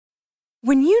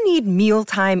When you need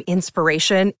mealtime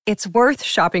inspiration, it's worth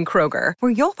shopping Kroger,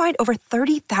 where you'll find over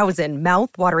 30,000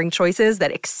 mouth-watering choices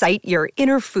that excite your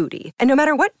inner foodie. And no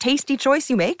matter what tasty choice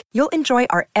you make, you'll enjoy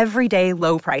our everyday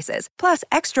low prices, plus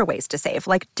extra ways to save,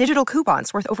 like digital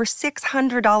coupons worth over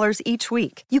 $600 each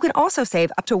week. You can also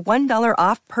save up to $1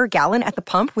 off per gallon at the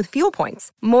pump with fuel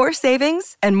points. More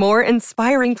savings and more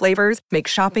inspiring flavors make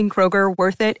shopping Kroger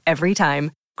worth it every time.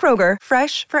 Kroger,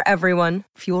 fresh for everyone.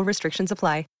 Fuel restrictions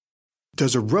apply.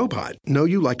 Does a robot know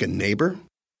you like a neighbor?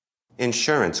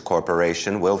 Insurance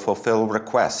Corporation will fulfill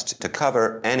request to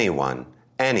cover anyone,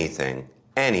 anything,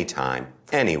 anytime,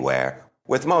 anywhere,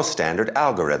 with most standard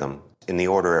algorithm, in the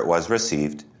order it was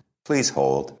received. Please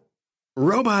hold.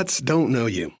 Robots don't know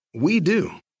you. We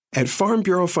do. At Farm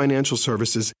Bureau Financial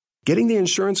Services, getting the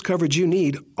insurance coverage you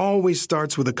need always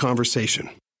starts with a conversation.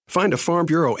 Find a Farm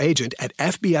Bureau agent at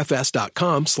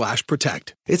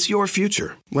fbfs.com/protect. It's your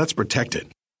future. Let's protect it.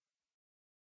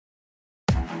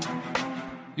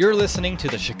 You're listening to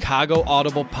the Chicago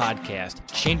Audible Podcast,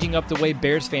 changing up the way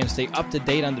Bears fans stay up to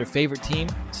date on their favorite team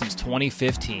since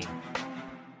 2015.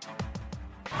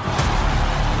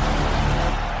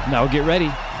 Now get ready,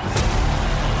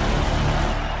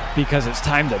 because it's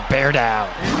time to bear down.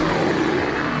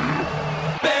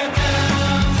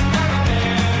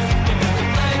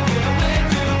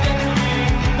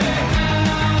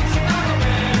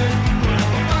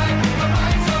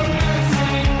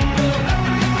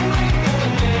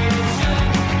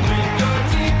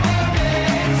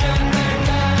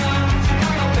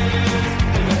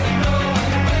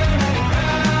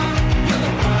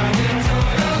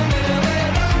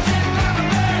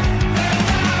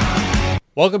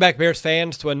 Welcome back, Bears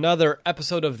fans, to another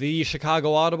episode of the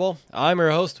Chicago Audible. I'm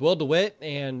your host, Will DeWitt,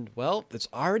 and, well, it's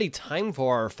already time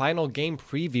for our final game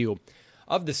preview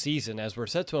of the season as we're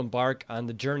set to embark on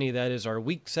the journey that is our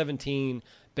Week 17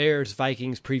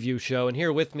 Bears-Vikings preview show. And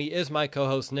here with me is my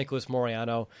co-host, Nicholas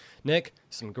Moriano. Nick,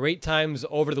 some great times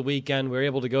over the weekend. We were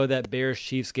able to go to that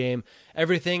Bears-Chiefs game.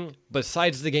 Everything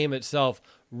besides the game itself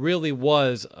really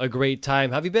was a great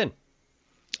time. How have you been?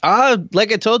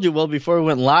 Like I told you, Will, before we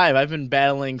went live, I've been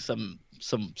battling some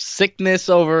sickness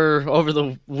over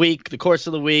the week, the course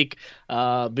of the week.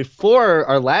 Before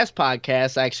our last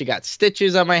podcast, I actually got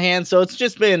stitches on my hand, so it's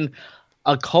just been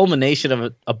a culmination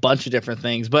of a bunch of different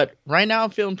things. But right now, I'm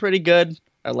feeling pretty good.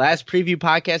 Our last preview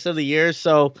podcast of the year,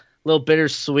 so a little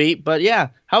bittersweet. But yeah,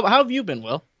 how have you been,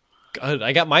 Will? Good.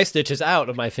 I got my stitches out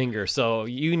of my finger, so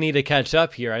you need to catch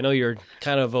up here. I know you're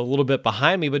kind of a little bit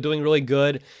behind me, but doing really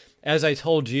good. As I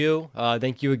told you,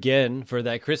 thank you again for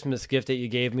that Christmas gift that you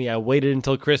gave me. I waited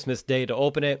until Christmas Day to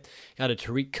open it. Got a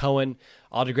Tariq Cohen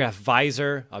autographed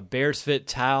visor, a Bears Fit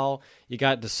towel. You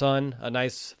got the son a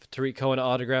nice Tariq Cohen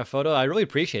autograph photo. I really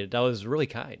appreciate it. That was really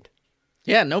kind.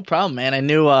 Yeah, no problem, man. I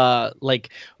knew, like,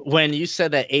 when you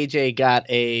said that AJ got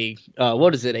a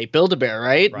Build-A-Bear,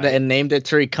 right? And named it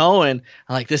Tariq Cohen,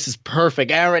 I'm like, this is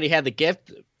perfect. I already had the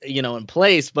gift, in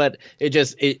place, but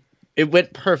it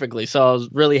went perfectly. So I was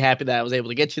really happy that I was able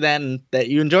to get you that and that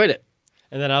you enjoyed it.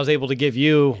 And then I was able to give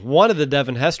you one of the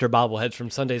Devin Hester bobbleheads from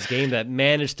Sunday's game that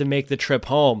managed to make the trip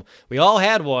home. We all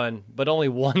had one, but only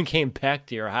one came back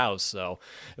to your house. So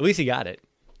at least you got it.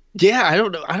 Yeah, I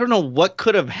don't know what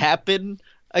could have happened.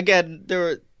 Again,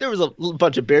 there was a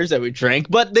bunch of beers that we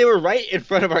drank, but they were right in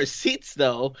front of our seats,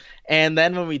 though. And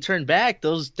then when we turned back,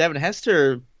 those Devin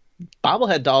Hester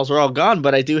bobblehead dolls were all gone,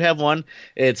 but I do have one.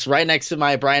 It's right next to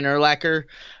my Brian Urlacher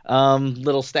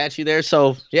little statue there.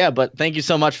 So yeah, but thank you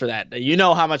so much for that. You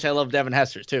know how much I love Devin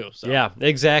Hester too. So. Yeah,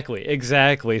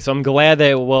 exactly. So I'm glad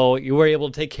that you were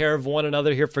able to take care of one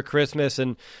another here for Christmas.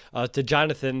 And to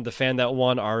Jonathan, the fan that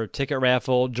won our ticket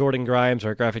raffle, Jordan Grimes,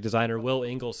 our graphic designer, Will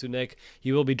Ingles, Nick,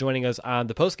 he will be joining us on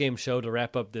the postgame show to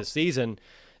wrap up this season.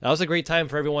 That was a great time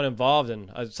for everyone involved, and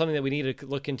something that we need to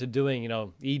look into doing,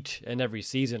 each and every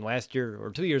season. Last year or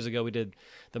 2 years ago, we did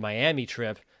the Miami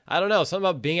trip. I don't know, something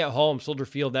about being at home, Soldier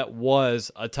Field, that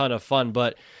was a ton of fun,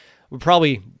 but we're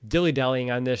probably dilly-dallying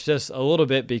on this just a little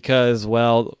bit because,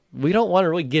 well, we don't want to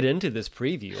really get into this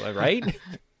preview, right?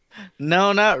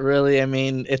 No, not really. I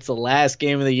mean, it's the last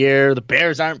game of the year. The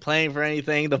Bears aren't playing for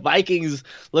anything. The Vikings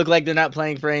look like they're not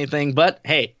playing for anything, but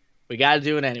hey, we got to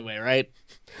do it anyway, right?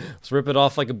 Let's rip it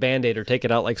off like a Band-Aid or take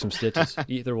it out like some stitches.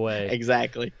 Either way.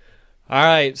 Exactly. All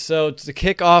right, so to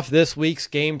kick off this week's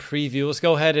game preview, let's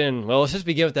go ahead and, let's just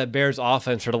begin with that Bears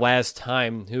offense for the last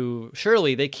time, who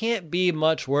surely they can't be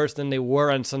much worse than they were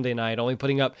on Sunday night, only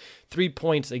putting up 3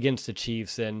 points against the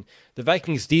Chiefs. And the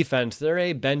Vikings defense, they're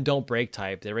a bend-don't-break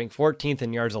type. They rank 14th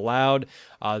in yards allowed.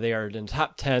 They are in the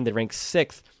top 10. They rank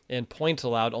 6th and points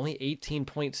allowed, only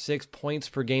 18.6 points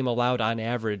per game allowed on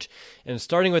average. And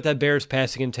starting with that Bears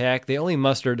passing attack, they only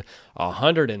mustered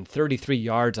 133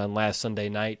 yards on last Sunday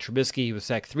night. Trubisky was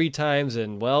sacked 3 times,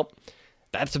 and, well,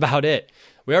 that's about it.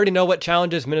 We already know what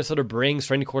challenges Minnesota brings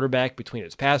for any quarterback between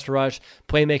its pass rush,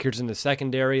 playmakers in the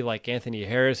secondary like Anthony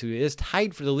Harris, who is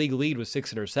tied for the league lead with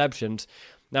 6 interceptions.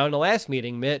 Now, in the last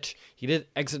meeting, Mitch, he did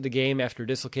exit the game after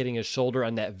dislocating his shoulder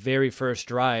on that very first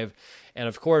drive. And,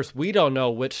 of course, we don't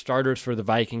know which starters for the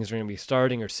Vikings are going to be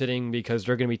starting or sitting because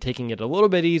they're going to be taking it a little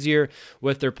bit easier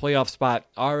with their playoff spot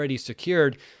already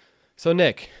secured. So,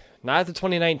 Nick, not the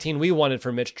 2019 we wanted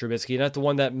for Mitch Trubisky, not the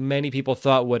one that many people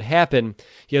thought would happen.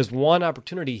 He has one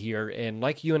opportunity here, and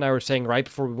like you and I were saying right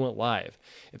before we went live,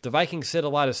 if the Vikings sit a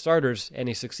lot of starters and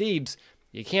he succeeds,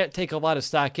 you can't take a lot of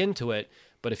stock into it.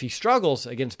 But if he struggles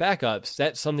against backups,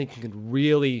 that's something you can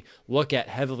really look at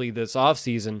heavily this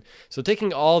offseason. So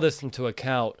taking all this into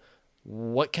account,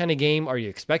 what kind of game are you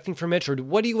expecting from Mitch, or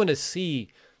what do you want to see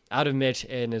out of Mitch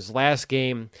in his last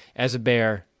game as a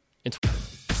Bear?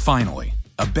 Finally,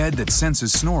 a bed that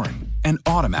senses snoring and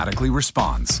automatically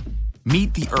responds.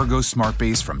 Meet the Ergo Smart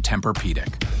Base from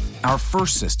Tempur-Pedic, our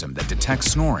first system that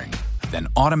detects snoring, then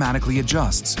automatically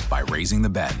adjusts by raising the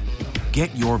bed.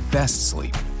 Get your best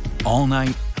sleep all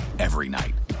night, every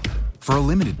night. For a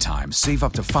limited time, save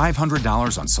up to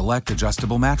 $500 on select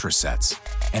adjustable mattress sets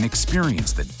and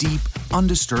experience the deep,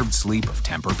 undisturbed sleep of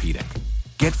Tempur-Pedic.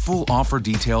 Get full offer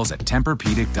details at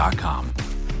TempurPedic.com.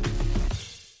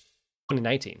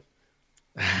 2019.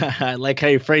 I like how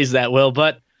you phrase that, Will.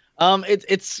 But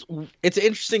it's an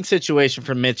interesting situation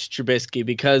for Mitch Trubisky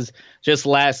because just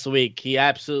last week he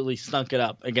absolutely stunk it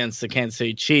up against the Kansas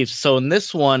City Chiefs. So in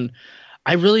this one,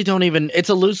 I really don't even – it's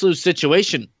a lose-lose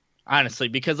situation, honestly,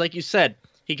 because like you said,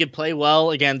 he could play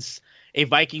well against a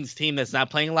Vikings team that's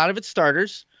not playing a lot of its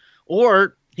starters,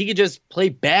 or he could just play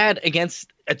bad against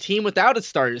a team without its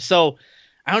starters. So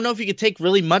I don't know if you could take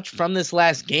really much from this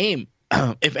last game.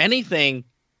 If anything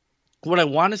 – what I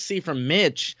want to see from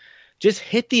Mitch, just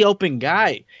hit the open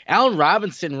guy. Allen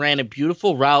Robinson ran a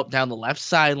beautiful route down the left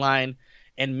sideline,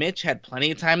 and Mitch had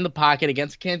plenty of time in the pocket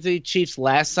against the Kansas City Chiefs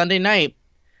last Sunday night.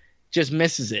 Just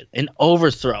misses it. An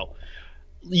overthrow.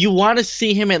 You want to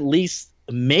see him at least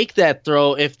make that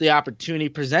throw if the opportunity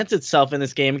presents itself in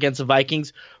this game against the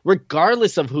Vikings,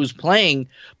 regardless of who's playing.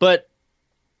 But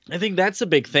I think that's a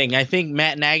big thing. I think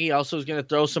Matt Nagy also is going to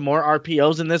throw some more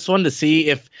RPOs in this one to see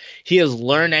if he has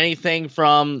learned anything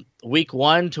from week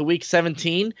 1 to week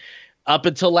 17. Up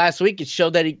until last week, it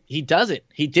showed that he doesn't.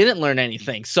 He didn't learn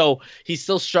anything. So he's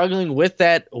still struggling with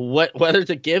that, whether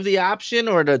to give the option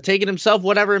or to take it himself,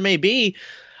 whatever it may be.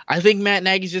 I think Matt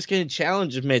Nagy's just going to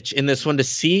challenge Mitch in this one to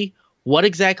see what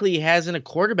exactly he has in a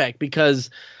quarterback, because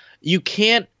you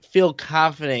can't feel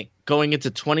confident going into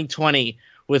 2020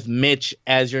 with Mitch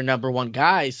as your number one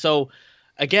guy. So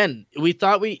again, we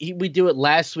thought we do it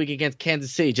last week against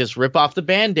Kansas City, just rip off the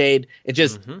Band-Aid and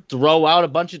just throw out a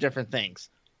bunch of different things.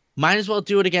 Might as well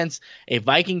do it against a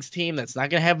Vikings team that's not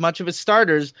going to have much of its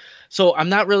starters. So I'm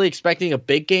not really expecting a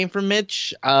big game from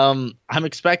Mitch. I'm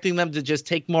expecting them to just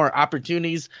take more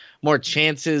opportunities, more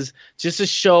chances, just to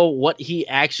show what he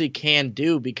actually can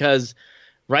do, because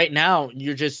right now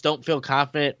you just don't feel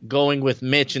confident going with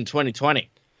Mitch in 2020.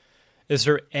 Is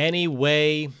there any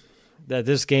way that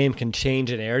this game can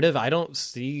change a narrative? I don't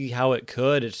see how it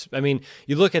could.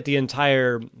 You look at the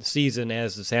entire season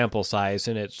as the sample size,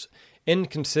 and it's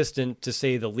inconsistent to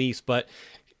say the least. But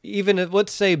even if,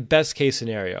 let's say, best case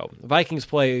scenario, Vikings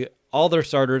play all their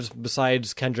starters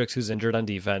besides Kendricks, who's injured on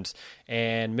defense,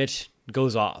 and Mitch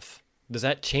goes off. Does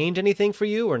that change anything for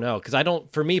you or no? Because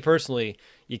for me personally,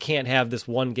 you can't have this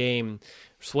one game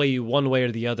sway you one way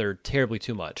or the other terribly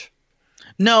too much.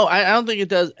 No, I don't think it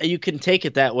does. You can take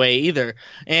it that way either.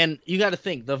 And you got to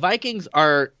think, the Vikings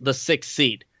are the 6th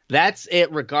seed. That's it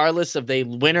regardless if they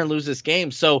win or lose this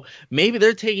game. So maybe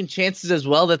they're taking chances as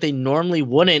well that they normally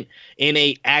wouldn't in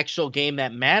a actual game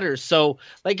that matters. So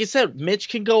like I said, Mitch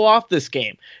can go off this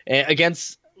game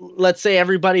against, let's say,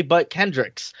 everybody but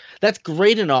Kendricks. That's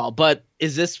great and all, but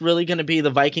is this really going to be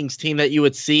the Vikings team that you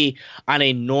would see on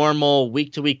a normal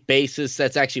week-to-week basis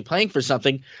that's actually playing for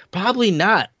something? Probably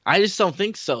not. I just don't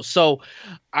think so. So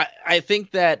I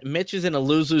think that Mitch is in a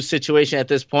lose-lose situation at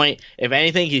this point. If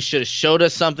anything, he should have showed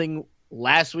us something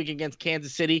last week against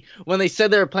Kansas City when they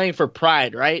said they were playing for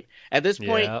pride, right? At this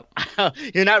point,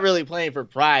 you're not really playing for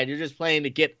pride. You're just playing to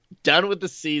get done with the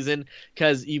season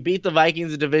because you beat the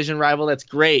Vikings, a division rival. That's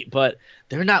great, but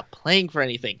they're not playing for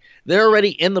anything. They're already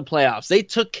in the playoffs. They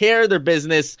took care of their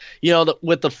business,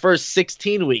 with the first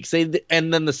 16 weeks. And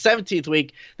then the 17th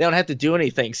week, they don't have to do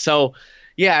anything. So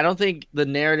Yeah, I don't think the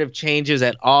narrative changes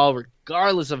at all,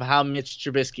 regardless of how Mitch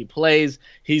Trubisky plays.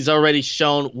 He's already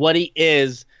shown what he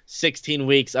is 16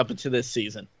 weeks up into this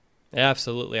season.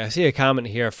 Absolutely. I see a comment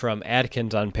here from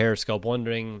Adkins on Periscope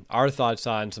wondering our thoughts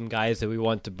on some guys that we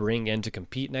want to bring in to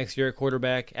compete next year at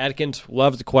quarterback. Adkins,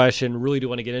 love the question. Really do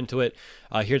want to get into it.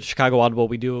 Here at Chicago Audible,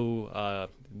 we do,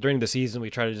 during the season, we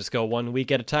try to just go 1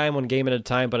 week at a time, 1 game at a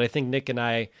time. But I think Nick and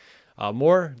I,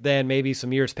 more than maybe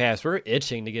some years past, we're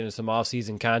itching to get into some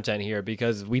off-season content here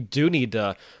because we do need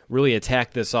to really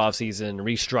attack this off-season,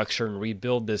 restructure and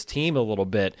rebuild this team a little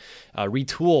bit,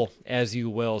 retool, as you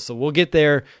will. So we'll get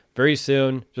there very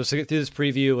soon. Just to get through this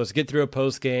preview, let's get through a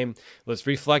post-game. Let's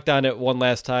reflect on it one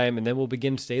last time, and then we'll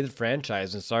begin to stay the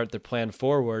franchise and start the plan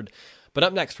forward. But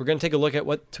up next, we're going to take a look at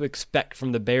what to expect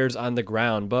from the Bears on the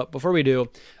ground. But before we do,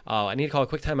 I need to call a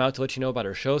quick time out to let you know about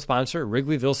our show sponsor,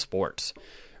 Wrigleyville Sports.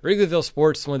 Wrigleyville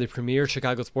Sports is one of the premier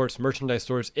Chicago sports merchandise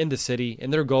stores in the city,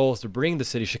 and their goal is to bring the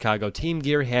city of Chicago team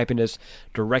gear happiness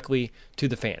directly to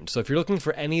the fans. So if you're looking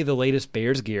for any of the latest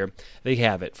Bears gear, they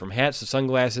have it. From hats to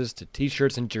sunglasses to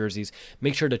t-shirts and jerseys,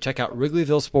 make sure to check out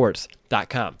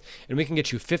WrigleyvilleSports.com. And we can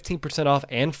get you 15% off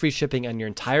and free shipping on your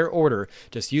entire order.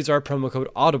 Just use our promo code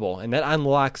AUDIBLE, and that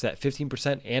unlocks that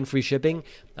 15% and free shipping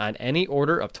on any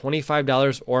order of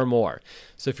 $25 or more.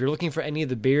 So if you're looking for any of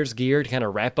the Bears gear to kind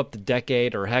of wrap up the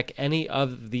decade, or heck, any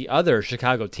of the other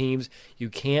Chicago teams, you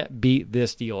can't beat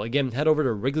this deal. Again, head over to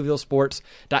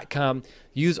WrigleyvilleSports.com,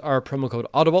 use our promo code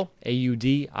AUDIBLE,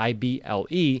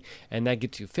 AUDIBLE, and that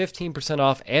gets you 15%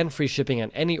 off and free shipping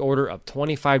on any order of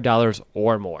 $25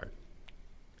 or more.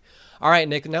 All right,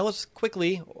 Nick, now let's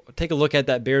quickly take a look at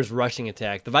that Bears rushing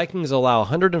attack. The Vikings allow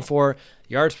 104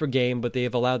 yards per game, but they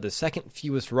have allowed the second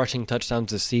fewest rushing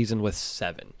touchdowns this season with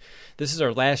 7. This is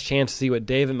our last chance to see what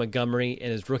David Montgomery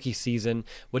in his rookie season,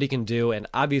 what he can do, and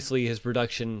obviously his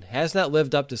production has not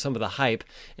lived up to some of the hype,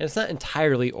 and it's not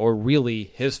entirely or really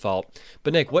his fault.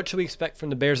 But Nick, what should we expect from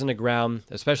the Bears on the ground,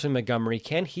 especially Montgomery?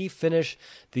 Can he finish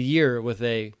the year with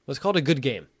what's called a good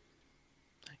game?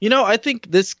 You know, I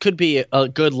think this could be a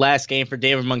good last game for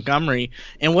David Montgomery.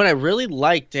 And what I really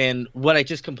liked and what I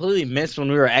just completely missed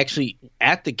when we were actually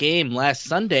at the game last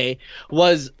Sunday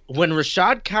was when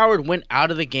Rashad Coward went out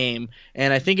of the game,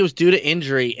 and I think it was due to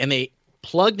injury, and they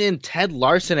plugged in Ted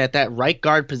Larson at that right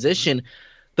guard position.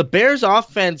 The Bears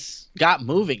offense got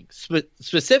moving,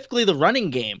 specifically the running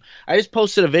game. I just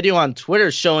posted a video on Twitter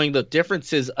showing the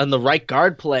differences on the right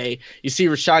guard play. You see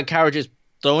Rashad Coward just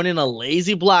throwing in a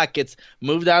lazy block, gets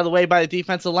moved out of the way by the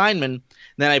defensive lineman. And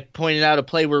then I pointed out a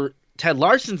play where Ted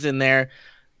Larson's in there.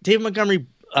 David Montgomery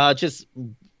just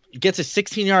gets a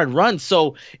 16-yard run.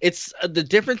 So it's the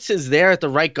differences there at the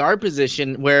right guard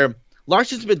position where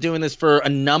Larson's been doing this for a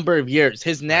number of years.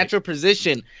 His natural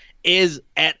position is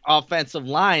at offensive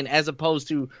line as opposed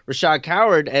to Rashad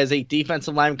Coward as a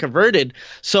defensive line converted.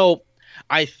 So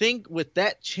I think with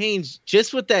that change,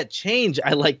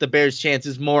 I like the Bears'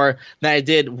 chances more than I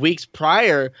did weeks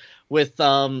prior with,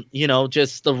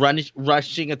 just the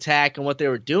rushing attack and what they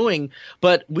were doing.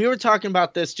 But we were talking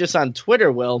about this just on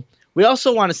Twitter, Will. We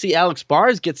also want to see Alex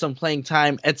Bars get some playing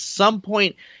time at some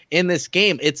point in this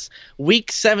game. It's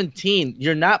week 17.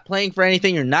 You're not playing for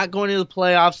anything. You're not going to the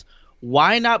playoffs.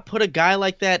 Why not put a guy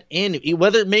like that in?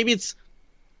 Whether maybe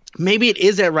it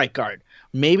is at right guard.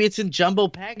 Maybe it's in jumbo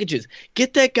packages.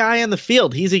 Get that guy on the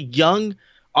field. He's a young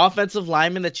offensive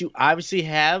lineman that you obviously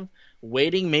have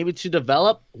waiting maybe to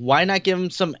develop. Why not give him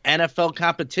some NFL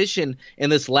competition in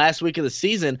this last week of the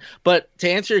season? But to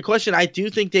answer your question, I do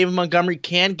think David Montgomery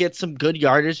can get some good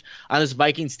yardage on this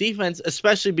Vikings defense,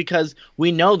 especially because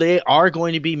we know they are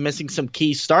going to be missing some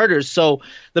key starters. So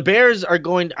the Bears are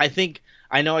going,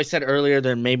 I know I said earlier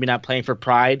they're maybe not playing for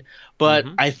pride, but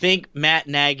I think Matt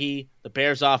Nagy, the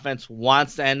Bears offense,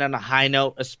 wants to end on a high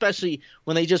note, especially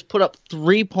when they just put up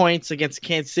 3 points against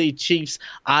Kansas City Chiefs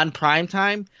on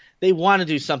primetime. They want to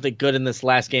do something good in this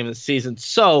last game of the season.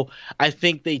 So I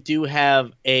think they do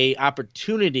have a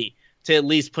opportunity to at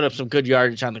least put up some good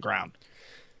yardage on the ground.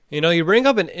 You know, you bring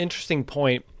up an interesting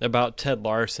point about Ted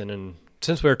Larson, and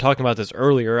since we were talking about this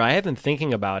earlier, I have been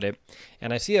thinking about it,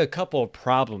 and I see a couple of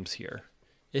problems here.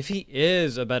 If he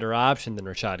is a better option than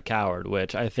Rashad Coward,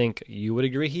 which I think you would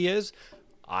agree he is,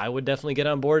 I would definitely get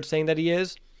on board saying that he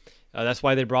is. That's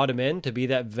why they brought him in, to be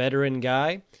that veteran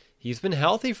guy. He's been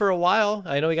healthy for a while.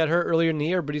 I know he got hurt earlier in the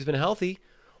year, but he's been healthy.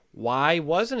 Why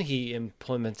wasn't he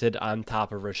implemented on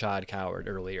top of Rashad Coward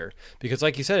earlier? Because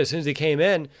like you said, as soon as he came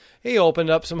in, he opened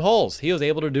up some holes. He was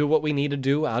able to do what we need to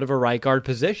do out of a right guard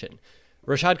position.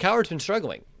 Rashad Coward's been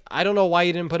struggling. I don't know why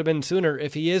you didn't put him in sooner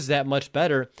if he is that much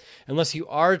better, unless you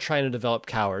are trying to develop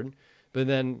Coward. But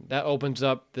then that opens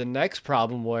up the next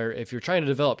problem where if you're trying to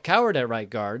develop Coward at right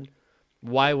guard,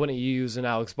 why wouldn't you use an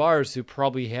Alex Bars who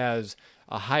probably has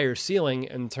a higher ceiling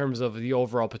in terms of the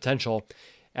overall potential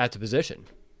at the position?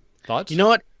 Thoughts? You know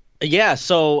what? Yeah,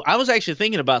 so I was actually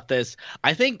thinking about this.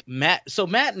 I think Matt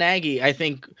Nagy, I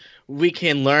think we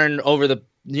can learn over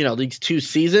these 2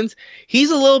 seasons.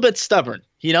 He's a little bit stubborn.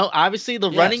 Obviously the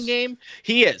running game,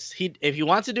 he is. If he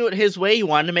wants to do it his way, he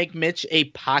wanted to make Mitch a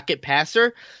pocket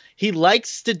passer. He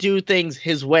likes to do things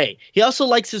his way. He also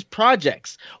likes his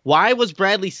projects. Why was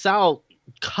Bradley Sowell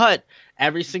cut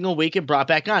every single week and brought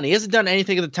back on? He hasn't done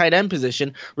anything at the tight end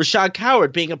position. Rashad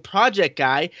Coward, being a project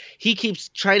guy, he keeps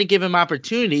trying to give him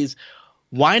opportunities.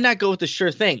 Why not go with the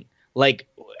sure thing? Like,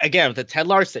 again, with the Ted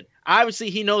Larson. Obviously,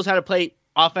 he knows how to play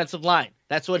offensive line.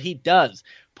 That's what he does.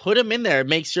 Put him in there. It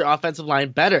makes your offensive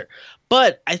line better.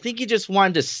 But I think he just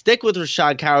wanted to stick with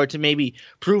Rashad Coward to maybe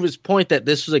prove his point that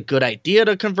this was a good idea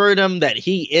to convert him, that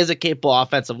he is a capable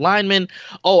offensive lineman.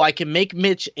 Oh, I can make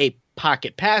Mitch a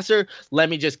pocket passer. Let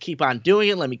me just keep on doing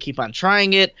it. Let me keep on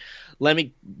trying it. Let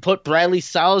me put Bradley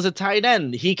Sowell as a tight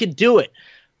end. He can do it.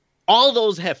 All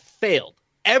those have failed.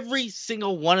 Every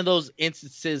single one of those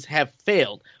instances have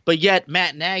failed. But yet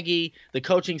Matt Nagy, the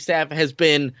coaching staff, has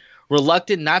been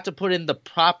reluctant not to put in the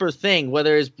proper thing,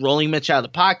 whether it's rolling Mitch out of the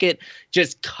pocket,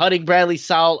 just cutting Bradley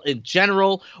Sowell in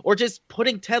general, or just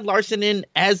putting Ted Larson in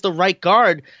as the right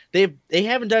guard. They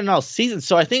haven't done it all season.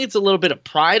 So I think it's a little bit of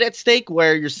pride at stake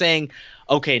where you're saying,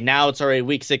 okay, now it's already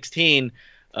week 16.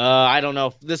 I don't know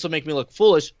if this will make me look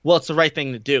foolish. Well, it's the right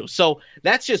thing to do. So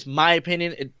that's just my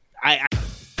opinion.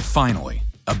 Finally,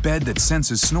 a bed that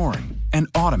senses snoring and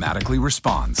automatically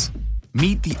responds.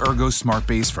 Meet the Ergo Smart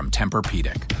Base from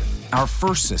Tempur-Pedic, our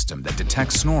first system that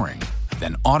detects snoring,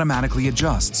 then automatically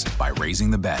adjusts by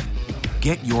raising the bed.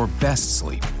 Get your best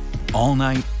sleep all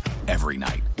night, every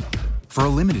night. For a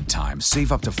limited time,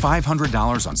 save up to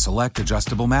 $500 on select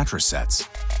adjustable mattress sets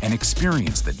and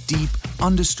experience the deep,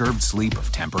 undisturbed sleep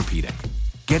of Tempur-Pedic.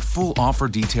 Get full offer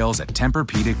details at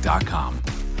TempurPedic.com.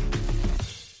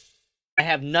 I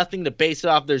have nothing to base it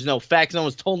off. There's no facts. No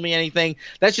one's told me anything.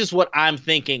 That's just what I'm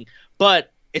thinking.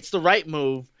 But it's the right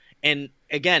move. And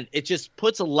again, it just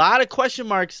puts a lot of question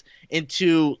marks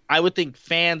into, I would think,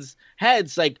 fans'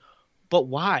 heads. Like, but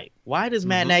why? Why does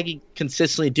Matt Nagy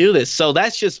consistently do this? So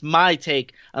that's just my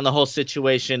take on the whole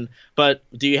situation. But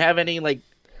do you have any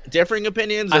differing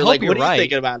opinions? Or I hope you're what are you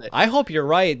thinking about it? I hope you're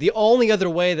right. The only other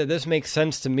way that this makes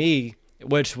sense to me,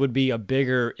 which would be a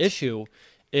bigger issue,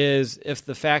 is if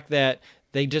the fact that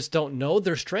they just don't know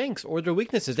their strengths or their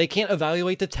weaknesses. They can't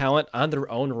evaluate the talent on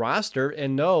their own roster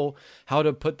and know how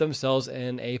to put themselves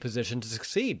in a position to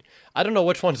succeed. I don't know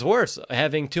which one's worse,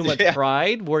 having too much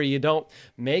pride where you don't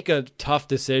make a tough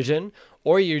decision,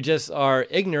 or you just are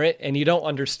ignorant and you don't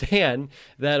understand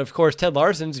that, of course, Ted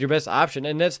Larson's your best option.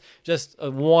 And that's just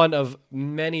one of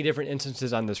many different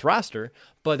instances on this roster,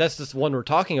 but that's just one we're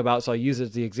talking about, so I use it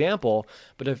as the example.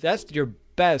 But if that's your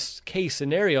best case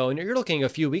scenario, and you're looking a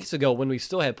few weeks ago when we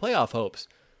still had playoff hopes,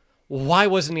 why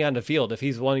wasn't he on the field if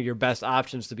he's one of your best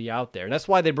options to be out there? And that's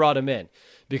why they brought him in,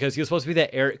 because he was supposed to be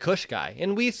that Eric Kush guy.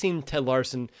 And we've seen Ted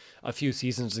Larson a few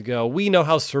seasons ago. We know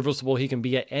how serviceable he can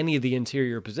be at any of the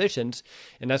interior positions,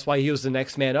 and that's why he was the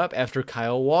next man up after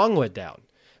Kyle Long went down.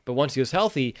 But once he was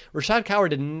healthy, Rashad Coward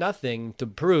did nothing to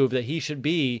prove that he should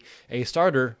be a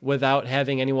starter without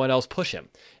having anyone else push him.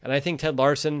 And I think Ted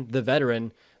Larson, the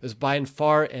veteran, is by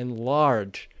far and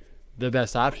large the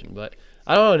best option. But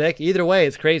I don't know, Nick. Either way,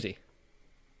 it's crazy.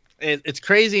 It's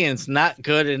crazy and it's not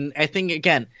good. And I think,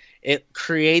 again, it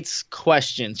creates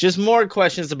questions, just more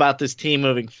questions about this team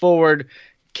moving forward.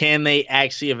 Can they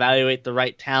actually evaluate the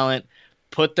right talent,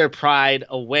 put their pride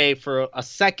away for a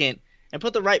second, and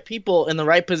put the right people in the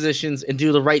right positions and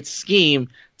do the right scheme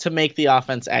to make the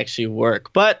offense actually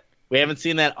work? But we haven't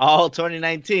seen that all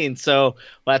 2019, so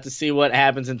we'll have to see what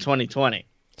happens in 2020.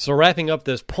 So wrapping up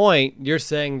this point, you're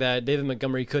saying that David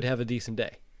Montgomery could have a decent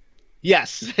day.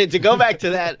 Yes. To go back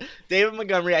to that, David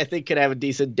Montgomery, I think, could have a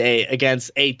decent day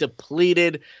against a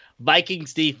depleted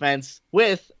Vikings defense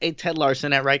with a Ted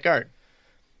Larson at right guard.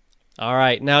 All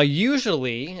right. Now,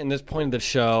 usually in this point of the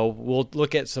show, we'll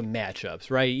look at some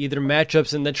matchups, right? Either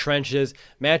matchups in the trenches,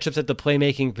 matchups at the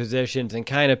playmaking positions, and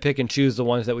kind of pick and choose the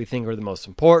ones that we think are the most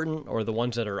important or the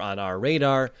ones that are on our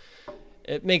radar.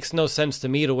 It makes no sense to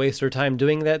me to waste our time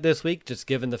doing that this week, just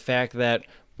given the fact that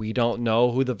we don't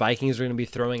know who the Vikings are going to be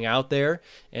throwing out there.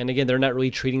 And again, they're not really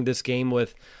treating this game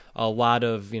with a lot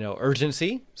of,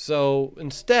 urgency. So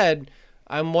instead,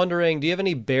 I'm wondering, do you have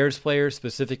any Bears players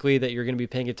specifically that you're going to be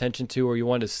paying attention to or you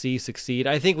want to see succeed?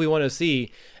 I think we want to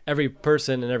see every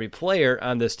person and every player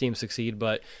on this team succeed,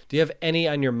 but do you have any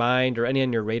on your mind or any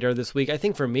on your radar this week? I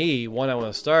think for me, one I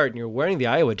want to start, and you're wearing the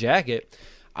Iowa jacket,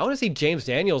 I want to see James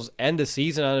Daniels end the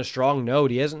season on a strong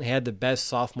note. He hasn't had the best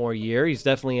sophomore year. He's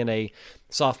definitely in a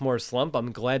sophomore slump.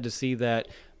 I'm glad to see that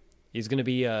he's going to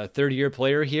be a third-year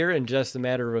player here in just a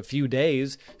matter of a few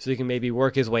days, so he can maybe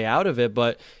work his way out of it.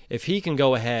 But if he can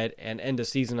go ahead and end the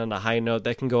season on a high note,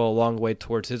 that can go a long way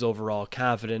towards his overall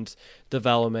confidence,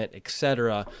 development,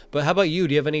 etc. But how about you?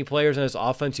 Do you have any players on this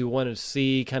offense you want to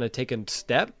see kind of take a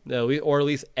step, or at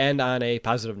least end on a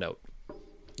positive note?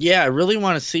 Yeah, I really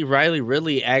want to see Riley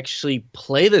Ridley actually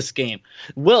play this game.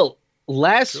 Will,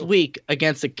 last week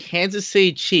against the Kansas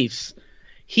City Chiefs,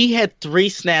 he had 3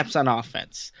 snaps on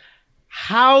offense.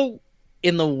 How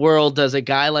in the world does a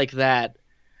guy like that,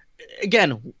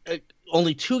 again,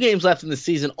 only 2 games left in the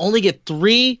season, only get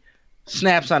 3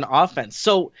 snaps on offense?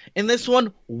 So in this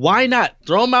one, why not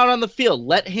throw him out on the field?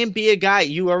 Let him be a guy.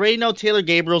 You already know Taylor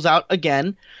Gabriel's out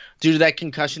again due to that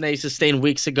concussion that he sustained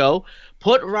weeks ago.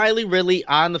 Put Riley Ridley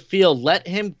on the field. Let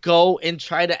him go and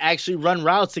try to actually run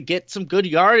routes to get some good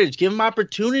yardage. Give him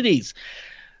opportunities.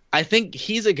 I think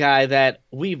he's a guy that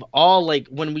we've all, like,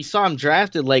 when we saw him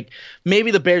drafted, like, maybe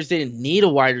the Bears didn't need a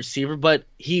wide receiver, but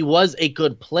he was a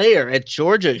good player at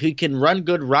Georgia. He can run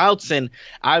good routes and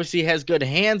obviously has good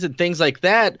hands and things like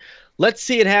that. Let's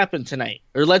see it happen tonight,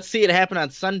 or let's see it happen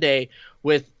on Sunday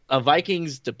with a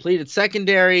Vikings depleted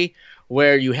secondary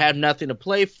where you have nothing to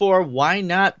play for. Why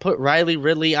not put Riley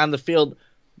Ridley on the field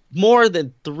more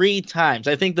than 3 times?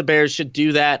 I think the Bears should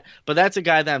do that, but that's a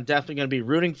guy that I'm definitely going to be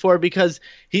rooting for because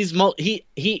he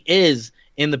is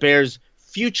in the Bears'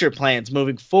 future plans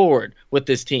moving forward with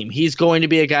this team. He's going to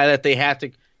be a guy that they have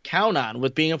to count on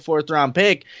with being a 4th-round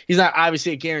pick. He's not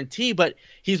obviously a guarantee, but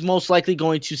he's most likely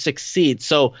going to succeed.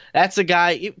 So that's a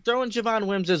guy. Throw in Javon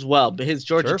Wims as well, but his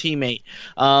Georgia teammate.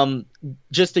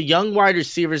 Just the young wide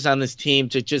receivers on this team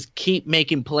to just keep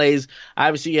making plays.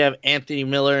 Obviously, you have Anthony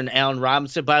Miller and Allen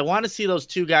Robinson, but I want to see those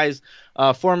 2 guys,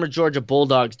 former Georgia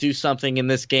Bulldogs, do something in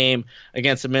this game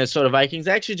against the Minnesota Vikings.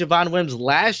 Actually, Javon Wims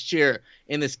last year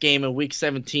in this game in Week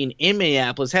 17 in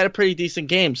Minneapolis had a pretty decent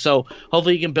game. So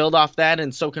hopefully you can build off that,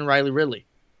 and so can Riley Ridley.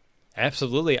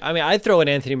 Absolutely. I mean, I'd throw in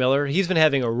Anthony Miller. He's been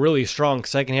having a really strong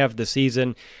second half of the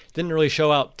season. Didn't really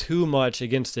show out too much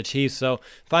against the Chiefs, so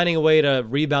finding a way to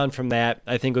rebound from that,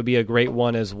 I think, would be a great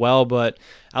one as well. But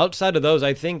outside of those,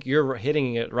 I think you're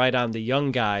hitting it right on the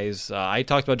young guys. I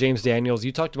talked about James Daniels.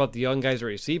 You talked about the young guys or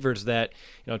receivers that,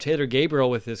 Taylor Gabriel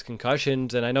with his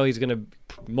concussions, and I know he's going to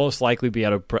most likely be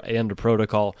out of end of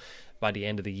protocol by the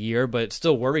end of the year, but it's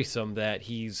still worrisome that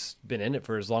he's been in it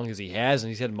for as long as he has, and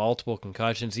he's had multiple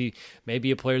concussions. He may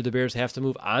be a player the Bears have to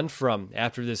move on from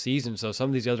after this season. So some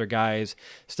of these other guys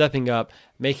stepping up,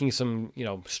 making some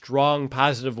strong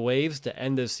positive waves to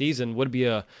end this season would be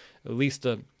at least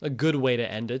a good way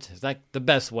to end it. It's not the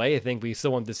best way. I think we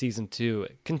still want the season to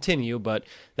continue, but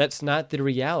that's not the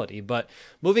reality. But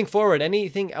moving forward,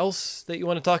 anything else that you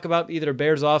want to talk about, either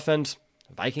Bears offense,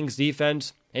 Vikings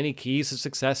defense, any keys to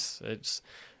success?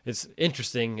 It's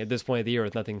interesting at this point of the year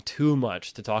with nothing too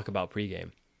much to talk about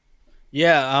pregame.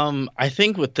 Yeah, I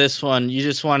think with this one, you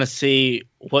just want to see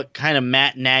what kind of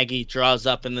Matt Nagy draws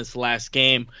up in this last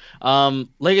game.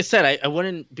 Like I said, I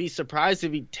wouldn't be surprised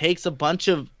if he takes a bunch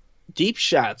of deep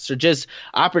shots or just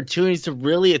opportunities to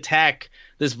really attack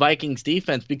this Vikings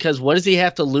defense, because what does he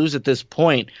have to lose at this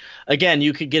point? Again,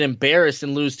 you could get embarrassed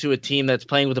and lose to a team that's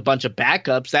playing with a bunch of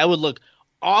backups. That would look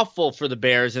awful for the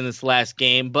Bears in this last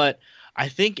game, but I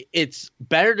think it's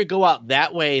better to go out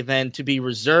that way than to be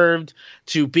reserved,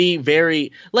 to be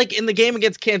very, like in the game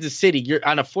against Kansas City, you're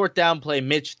on a 4th down play,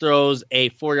 Mitch throws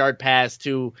a 4-yard pass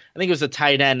to, I think it was a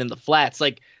tight end in the flats.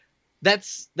 Like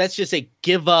that's just a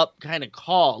give up kind of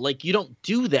call. Like you don't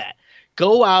do that.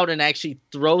 Go out and actually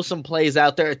throw some plays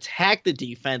out there, attack the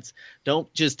defense.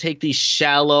 Don't just take these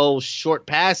shallow, short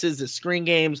passes, the screen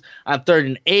games on 3rd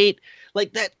and 8.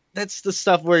 Like that's the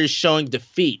stuff where he's showing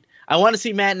defeat. I want to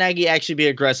see Matt Nagy actually be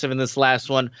aggressive in this last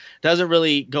one. Doesn't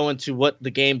really go into what the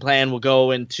game plan will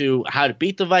go into, how to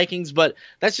beat the Vikings, but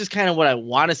that's just kind of what I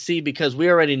want to see, because we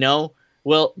already know,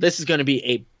 well, this is going to be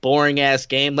a boring-ass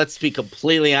game. Let's be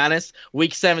completely honest.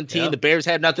 Week 17, The Bears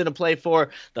have nothing to play for.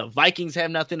 The Vikings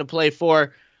have nothing to play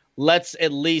for. Let's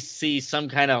at least see some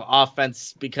kind of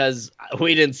offense, because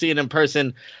we didn't see it in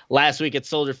person last week at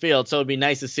Soldier Field, so it would be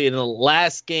nice to see it in the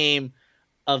last game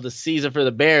of the season for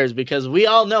the Bears, because we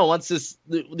all know once the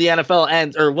NFL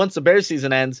ends, or once the Bears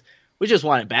season ends, we just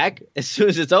want it back. As soon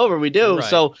as it's over, we do. Right.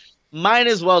 So might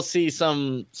as well see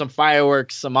some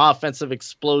fireworks, some offensive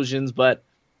explosions, but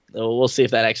we'll see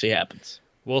if that actually happens.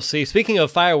 We'll see. Speaking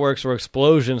of fireworks or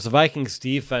explosions, the Vikings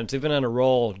defense, they've been on a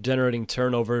roll generating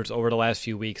turnovers over the last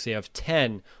few weeks. They have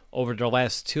 10 over their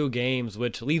last 2 games,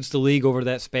 which leads the league over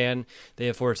that span. They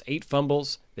have forced 8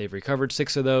 fumbles. They've recovered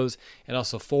 6 of those, and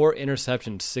also 4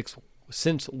 interceptions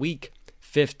since week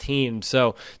 15.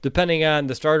 So depending on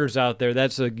the starters out there,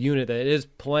 that's a unit that is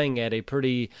playing at a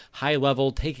pretty high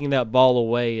level, taking that ball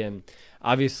away. And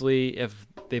obviously, if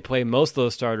they play most of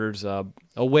those starters,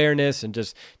 awareness and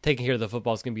just taking care of the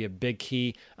football is going to be a big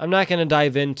key. I'm not going to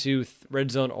dive into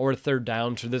red zone or third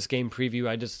downs for this game preview.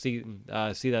 I just see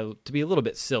that to be a little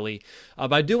bit silly.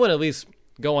 But I do want to at least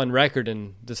go on record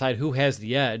and decide who has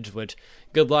the edge, which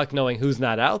good luck knowing who's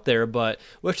not out there, but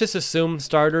let's just assume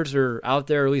starters are out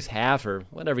there, at least half, or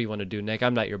whatever you want to do, Nick.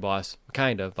 I'm not your boss.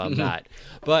 Kind of, I'm not.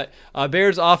 But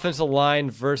Bears offensive line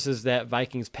versus that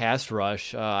Vikings pass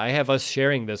rush. I have us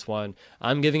sharing this one.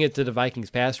 I'm giving it to the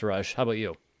Vikings pass rush. How about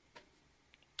you?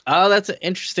 Oh, that's an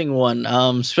interesting one,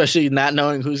 especially not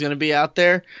knowing who's going to be out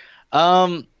there.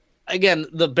 Again,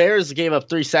 the Bears gave up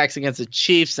 3 sacks against the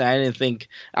Chiefs, and I didn't think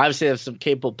 – obviously they have some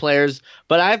capable players.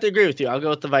 But I have to agree with you. I'll go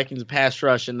with the Vikings pass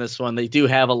rush in this one. They do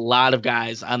have a lot of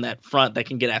guys on that front that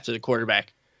can get after the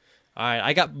quarterback. All right,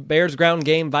 I got Bears ground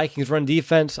game, Vikings run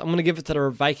defense. I'm going to give it to the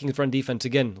Vikings run defense.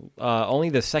 Again, only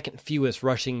the second fewest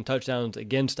rushing touchdowns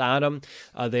against on them.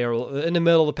 They are in the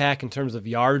middle of the pack in terms of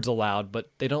yards allowed, but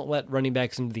they don't let running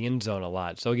backs into the end zone a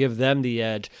lot. So I'll give them the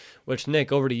edge. Which,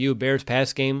 Nick, over to you. Bears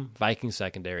pass game, Vikings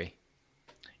secondary.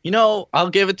 I'll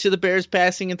give it to the Bears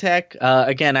passing attack.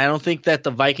 Again, I don't think that the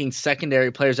Vikings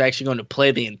secondary players are actually going to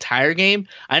play the entire game.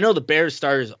 I know the Bears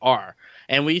starters are.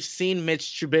 And we've seen Mitch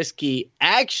Trubisky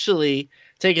actually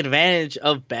take advantage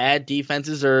of bad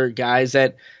defenses or guys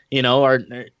that, are,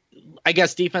 I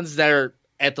guess, defenses that are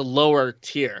at the lower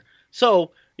tier.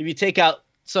 So if you take out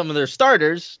some of their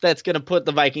starters, that's going to put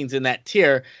the Vikings in that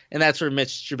tier. And that's where Mitch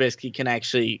Trubisky can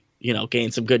actually,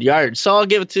 gain some good yards. So I'll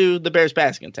give it to the Bears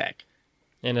passing attack.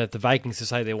 And if the Vikings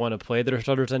decide they want to play their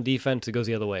starters on defense, it goes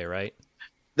the other way, right?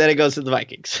 Then it goes to the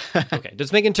Vikings. Okay,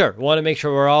 just making sure. We want to make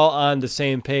sure we're all on the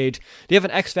same page. Do you have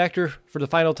an X factor for the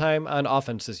final time on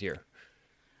offense this year?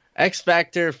 X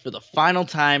factor for the final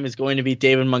time is going to be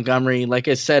David Montgomery. Like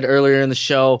I said earlier in the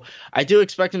show, I do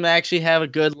expect him to actually have a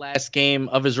good last game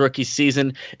of his rookie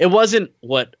season. It wasn't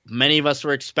what many of us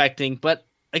were expecting, but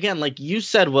again, like you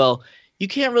said, Will, you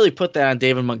can't really put that on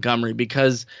David Montgomery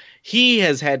because he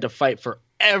has had to fight for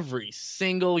every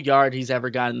single yard he's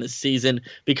ever gotten this season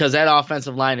because that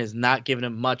offensive line has not given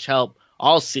him much help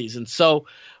all season. So,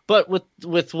 but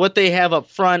with what they have up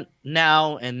front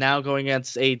now and now going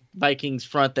against a Vikings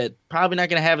front that probably not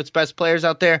going to have its best players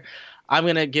out there, I'm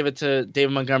going to give it to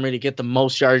David Montgomery to get the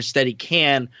most yards that he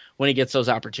can when he gets those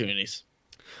opportunities.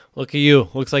 Look at you.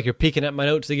 Looks like you're peeking at my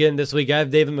notes again this week. I have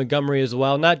David Montgomery as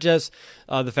well. Not just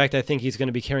the fact that I think he's going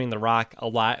to be carrying the rock a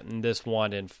lot in this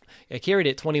one. And I carried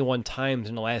it 21 times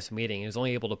in the last meeting. He was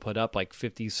only able to put up like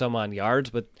 50-some-odd yards.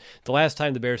 But the last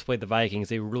time the Bears played the Vikings,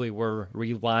 they really were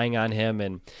relying on him.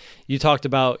 And you talked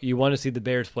about you want to see the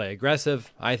Bears play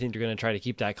aggressive. I think they're going to try to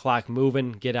keep that clock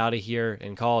moving, get out of here,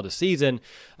 and call it a season.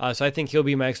 So I think he'll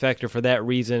be my X factor for that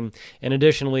reason. And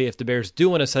additionally, if the Bears do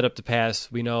want to set up the pass,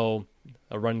 we know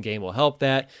a run game will help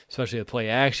that, especially with play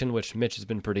action, which Mitch has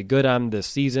been pretty good on this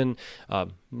season,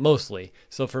 mostly.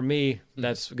 So for me,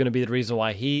 that's going to be the reason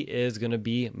why he is going to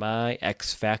be my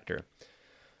X factor.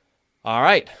 All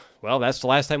right. Well, that's the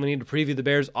last time we need to preview the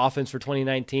Bears offense for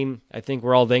 2019. I think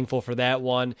we're all thankful for that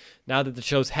one. Now that the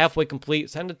show's halfway complete,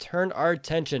 it's time to turn our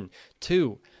attention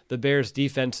to the Bears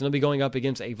defense, and they'll be going up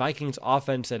against a Vikings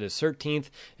offense that is 13th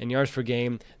in yards per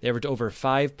game. They average over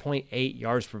 5.8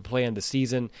 yards per play on the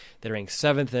season. They're ranked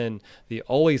 7th in the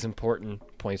always important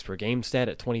points per game stat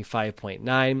at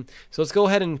 25.9. So let's go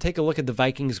ahead and take a look at the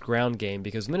Vikings ground game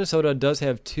because Minnesota does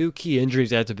have 2 key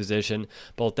injuries at the position,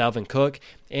 both Dalvin Cook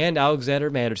and Alexander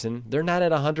Mattison. They're not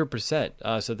at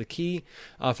 100%. So the key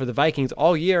for the Vikings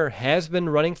all year has been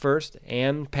running first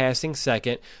and passing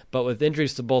second, but with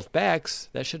injuries to both backs,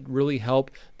 that should really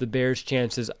help the Bears'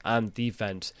 chances on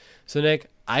defense. So, Nick,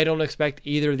 I don't expect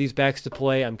either of these backs to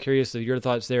play. I'm curious of your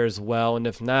thoughts there as well, and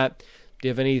if not, do you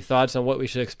have any thoughts on what we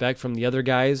should expect from the other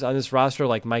guys on this roster,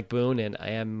 like Mike Boone and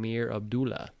Amir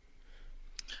Abdullah?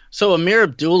 So Amir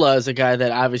Abdullah is a guy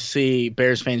that obviously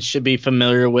Bears fans should be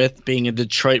familiar with, being in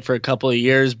Detroit for a couple of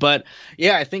years. But,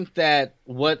 yeah, I think that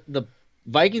what the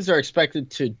Vikings are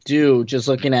expected to do, just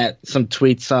looking at some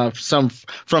tweets some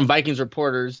from Vikings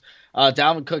reporters,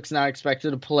 Dalvin Cook's not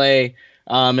expected to play,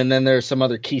 and then there's some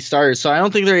other key starters. So I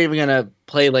don't think they're even going to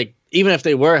play, like, even if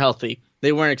they were healthy,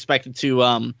 they weren't expected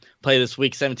to play this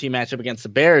Week 17 matchup against the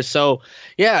Bears. So,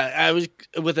 yeah, I was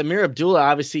with Amir Abdullah,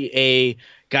 obviously a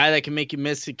guy that can make you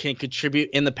miss, can contribute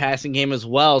in the passing game as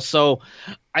well. So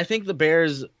I think the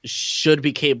Bears should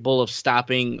be capable of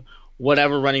stopping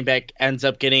whatever running back ends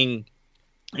up getting,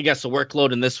 I guess, the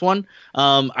workload in this one.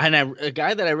 A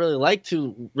guy that I really like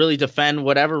to really defend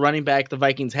whatever running back the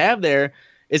Vikings have there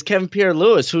is Kevin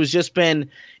Pierre-Louis, who's just been,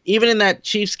 even in that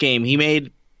Chiefs game, he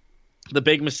made the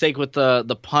big mistake with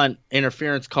the punt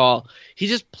interference call. He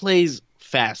just plays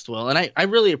fast, Will. And I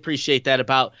really appreciate that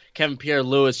about Kevin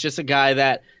Pierre-Louis, just a guy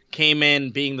that came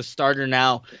in being the starter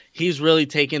now. He's really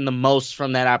taken the most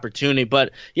from that opportunity.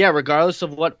 But, yeah, regardless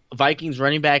of what Vikings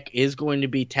running back is going to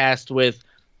be tasked with,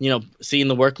 seeing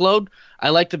the workload,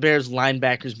 I like the Bears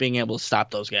linebackers being able to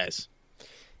stop those guys.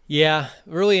 Yeah,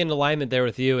 really in alignment there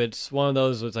with you. It's one of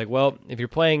those, it's like, well, if you're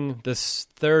playing this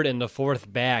third and the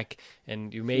fourth back,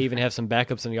 and you may even have some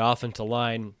backups in the offensive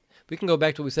line, we can go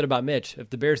back to what we said about Mitch. If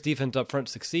the Bears defense up front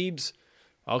succeeds,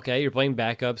 okay, you're playing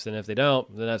backups, and if they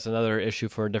don't, then that's another issue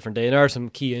for a different day. And there are some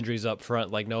key injuries up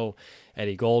front, like no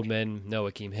Eddie Goldman, no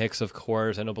Akeem Hicks, of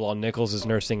course. I know Bilal Nichols is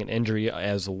nursing an injury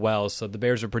as well, so the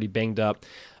Bears are pretty banged up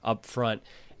front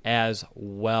as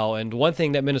well. And one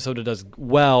thing that Minnesota does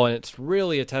well, and it's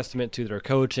really a testament to their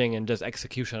coaching and just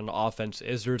execution on offense,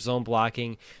 is their zone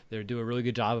blocking. They do a really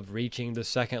good job of reaching the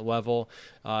second level.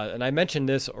 And I mentioned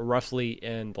this roughly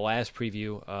in the last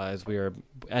preview as we are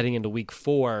heading into week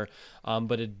 4,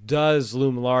 but it does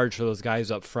loom large for those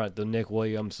guys up front, the Nick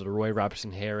Williams, the Roy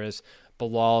Robertson-Harris,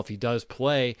 Bilal, if he does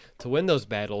play, to win those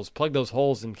battles, plug those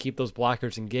holes, and keep those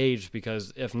blockers engaged,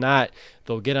 because if not,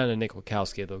 they'll get on to Nick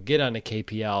Wachowski, they'll get on to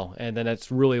KPL, and then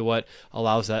that's really what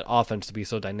allows that offense to be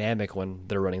so dynamic when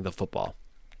they're running the football.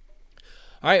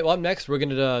 All right, well, up next, we're going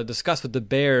to discuss with the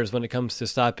Bears when it comes to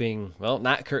stopping, well,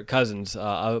 not Kirk Cousins,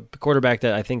 a quarterback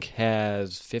that I think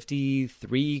has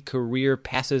 53 career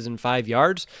passes in 5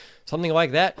 yards, something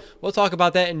like that. We'll talk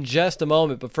about that in just a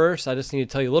moment, but first, I just need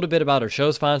to tell you a little bit about our show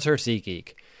sponsor, SeatGeek.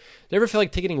 Do you ever feel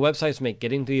like ticketing websites make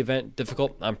getting to the event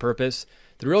difficult on purpose?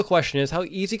 The real question is, how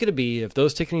easy could it be if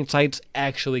those ticketing sites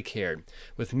actually cared?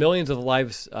 With millions of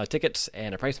live tickets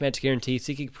and a price match guarantee,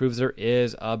 SeatGeek proves there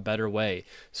is a better way.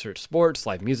 Search sports,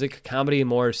 live music, comedy, and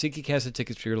more. SeatGeek has the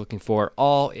tickets you're looking for,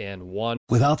 all in one.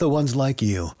 Without the ones like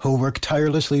you, who work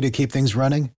tirelessly to keep things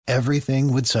running,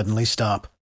 everything would suddenly stop.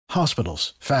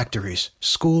 Hospitals, factories,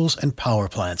 schools, and power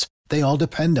plants, they all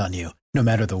depend on you. No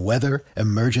matter the weather,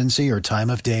 emergency, or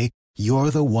time of day, you're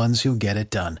the ones who get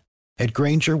it done. At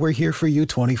Grainger, we're here for you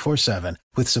 24/7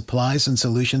 with supplies and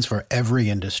solutions for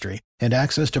every industry and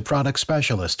access to product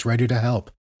specialists ready to help.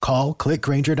 Call, click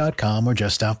Grainger.com, or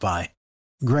just stop by.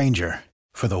 Grainger,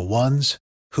 for the ones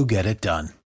who get it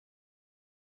done.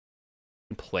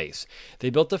 Place.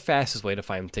 They built the fastest way to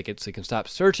find tickets so you can stop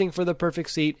searching for the perfect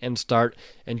seat and start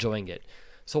enjoying it.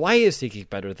 So why is SeatGeek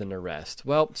better than the rest?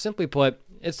 Well, simply put,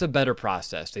 it's a better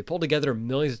process. They pull together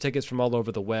millions of tickets from all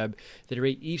over the web. They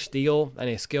rate each deal on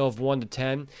a scale of 1 to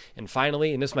 10. And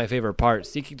finally, and this is my favorite part,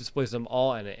 SeatGeek displays them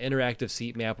all on an interactive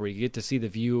seat map where you get to see the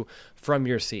view from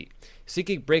your seat.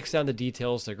 SeatGeek breaks down the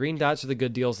details. The green dots are the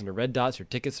good deals, and the red dots are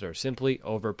tickets that are simply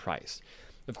overpriced.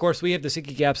 Of course, we have the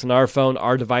SeatGeek apps on our phone,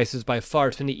 our devices. By far,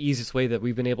 it's been the easiest way that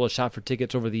we've been able to shop for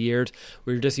tickets over the years.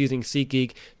 We were just using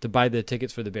SeatGeek to buy the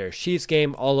tickets for the Bears-Chiefs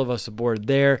game. All of us aboard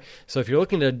there. So if you're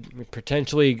looking to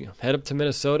potentially head up to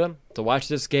Minnesota to watch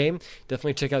this game,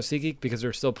 definitely check out SeatGeek because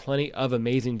there's still plenty of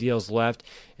amazing deals left.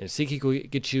 And SeatGeek will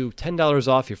get you $10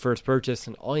 off your first purchase,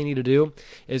 and all you need to do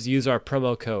is use our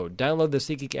promo code. Download the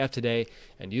SeatGeek app today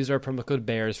and use our promo code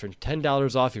BEARS for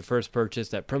 $10 off your first purchase.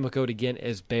 That promo code again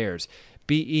is BEARS.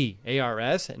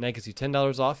 BEARS, and that gets you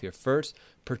 $10 off your first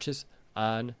purchase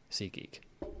on SeatGeek.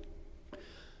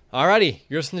 Alrighty,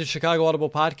 you're listening to Chicago Audible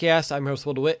Podcast. I'm your host,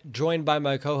 Will DeWitt, joined by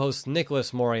my co-host,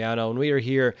 Nicholas Moriano, and we are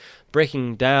here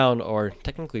breaking down, or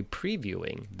technically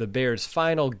previewing, the Bears'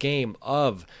 final game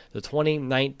of the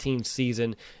 2019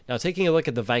 season. Now, taking a look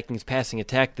at the Vikings' passing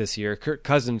attack this year, Kirk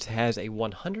Cousins has a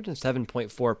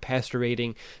 107.4 passer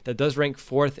rating that does rank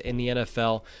 4th in the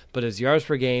NFL, but his yards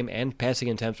per game and passing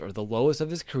attempts are the lowest of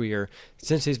his career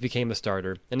since he's became a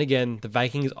starter. And again, the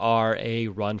Vikings are a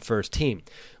run-first team.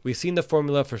 We've seen the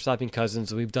formula for stopping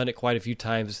Cousins, and we've done it quite a few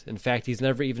times. In fact, he's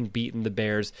never even beaten the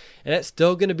Bears, and that's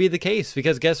still going to be the case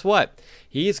because guess what?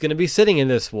 He's going to be sitting in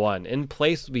this one. In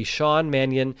place will be Sean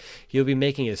Mannion. He'll be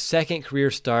making his second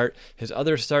career start. His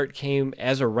other start came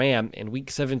as a Ram in Week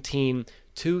 17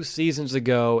 2 seasons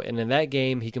ago, and in that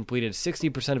game, he completed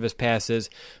 60% of his passes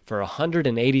for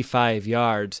 185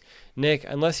 yards. Nick,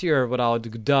 unless you're what I'll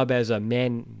dub as a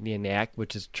maniac,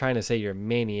 which is trying to say you're a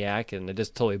maniac, and I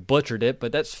just totally butchered it,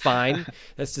 but that's fine.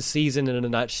 That's the season in a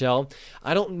nutshell.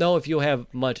 I don't know if you'll have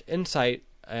much insight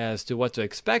as to what to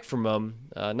expect from him.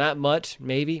 Not much,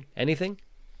 maybe. Anything?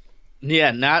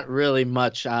 Yeah, not really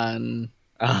much on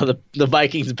the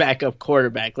Vikings' backup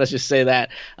quarterback. Let's just say that.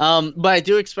 But I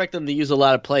do expect them to use a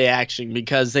lot of play action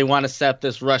because they want to set up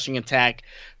this rushing attack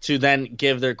to then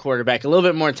give their quarterback a little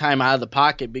bit more time out of the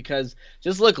pocket. Because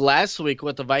just look last week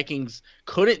what the Vikings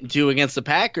couldn't do against the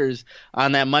Packers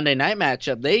on that Monday night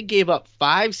matchup. They gave up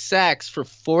 5 sacks for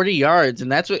 40 yards,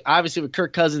 and that's what obviously with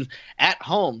Kirk Cousins at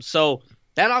home. So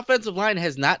that offensive line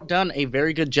has not done a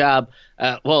very good job,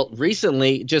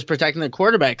 recently, just protecting the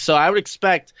quarterback. So I would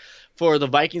expect for the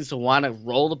Vikings to want to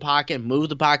roll the pocket, move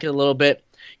the pocket a little bit,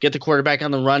 get the quarterback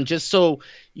on the run, just so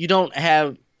you don't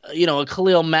have, a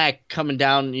Khalil Mack coming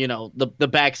down, the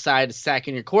backside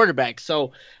sacking your quarterback.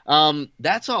 So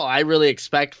that's all I really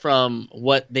expect from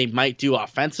what they might do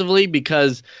offensively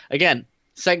because, again,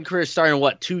 second career starting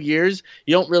in 2 years?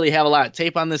 You don't really have a lot of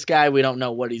tape on this guy. We don't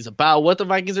know what he's about, what the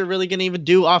Vikings are really going to even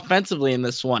do offensively in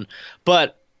this one.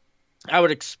 But I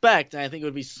would expect, and I think it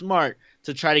would be smart,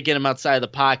 to try to get him outside of the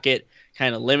pocket,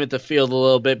 kind of limit the field a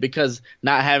little bit because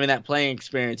not having that playing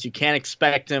experience, you can't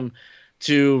expect him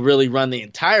to really run the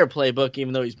entire playbook,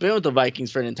 even though he's been with the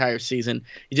Vikings for an entire season.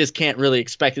 You just can't really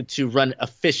expect it to run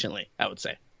efficiently, I would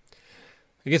say.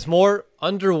 It gets more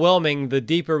underwhelming the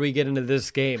deeper we get into this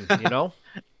game,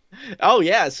 Oh,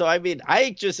 yeah. So,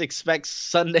 I just expect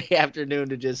Sunday afternoon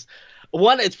to just –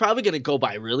 one, it's probably going to go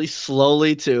by really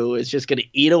slowly, too. It's just going to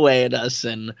eat away at us.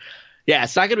 And, yeah,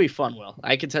 it's not going to be fun, Will.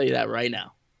 I can tell you that right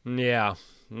now. Yeah.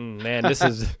 Man, this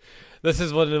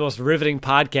is one of the most riveting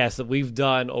podcasts that we've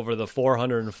done over the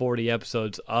 440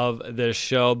 episodes of this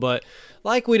show. But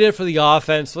like we did for the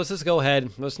offense, let's just go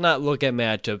ahead. Let's not look at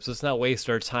matchups. Let's not waste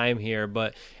our time here.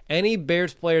 But any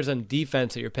Bears players on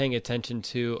defense that you're paying attention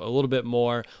to a little bit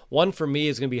more, one for me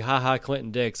is going to be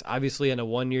Clinton Dix, obviously on a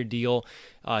 1-year deal.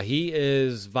 He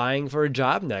is vying for a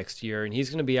job next year, and he's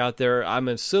going to be out there, I'm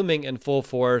assuming, in full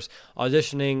force,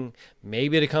 auditioning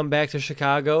maybe to come back to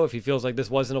Chicago if he feels like this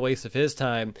wasn't a waste of his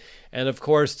time. And, of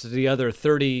course, to the other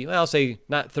 30, well, I'll say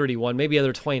not 31, maybe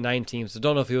other 29 teams. I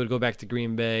don't know if he would go back to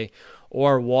Green Bay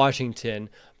or Washington.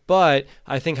 But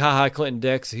I think Clinton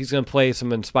Dix, he's going to play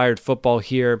some inspired football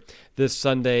here this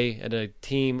Sunday at a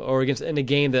team or in a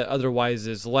game that otherwise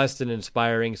is less than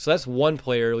inspiring. So that's one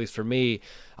player, at least for me,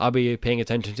 I'll be paying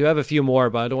attention to. I have a few more,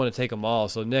 but I don't want to take them all.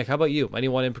 So, Nick, how about you?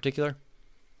 Anyone in particular?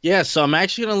 Yeah, so I'm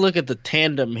actually going to look at the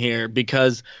tandem here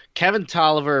because Kevin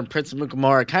Tolliver and Prince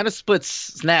Amukamara kind of split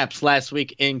snaps last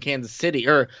week in Kansas City,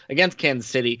 or against Kansas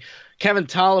City. Kevin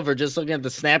Tolliver, just looking at the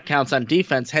snap counts on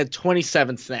defense, had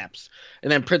 27 snaps.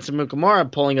 And then Prince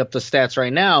Amukamara, pulling up the stats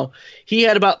right now, he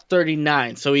had about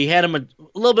 39. So he had him a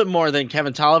little bit more than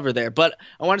Kevin Tolliver there. But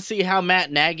I want to see how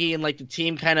Matt Nagy and the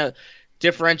team kind of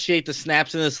differentiate the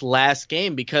snaps in this last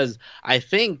game because I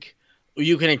think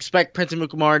you can expect Prince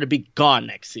Amukamara to be gone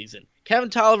next season. Kevin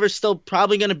Tolliver's still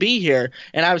probably going to be here.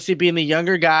 And obviously being the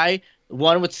younger guy,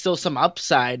 one with still some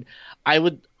upside, I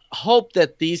would hope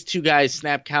that these two guys'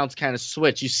 snap counts kind of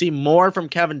switch. You see more from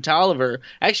Kevin Tolliver.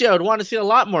 Actually, I would want to see a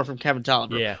lot more from Kevin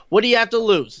Tolliver. Yeah. What do you have to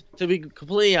lose? To be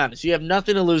completely honest, you have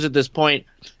nothing to lose at this point.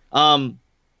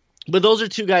 But those are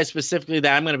two guys specifically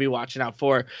that I'm going to be watching out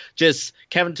for. Just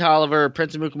Kevin Tolliver,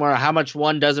 Prince Amukamara, how much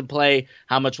one doesn't play,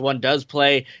 how much one does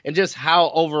play, and just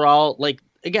how overall,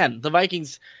 again, the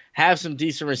Vikings have some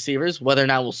decent receivers. Whether or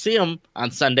not we'll see them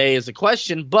on Sunday is a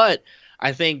question, but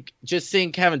I think just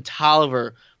seeing Kevin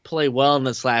Tolliver play well in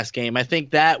this last game, I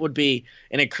think that would be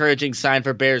an encouraging sign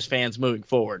for Bears fans moving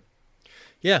forward.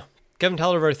 Yeah, Kevin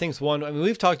Tolliver, I think, is one.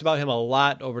 We've talked about him a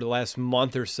lot over the last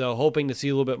month or so, hoping to see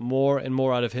a little bit more and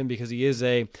more out of him because he is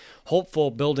a hopeful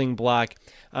building block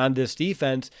on this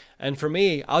defense. And for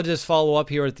me, I'll just follow up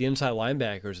here at the inside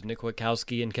linebackers, Nick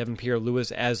Witkowski and Kevin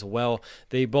Pierre-Louis as well.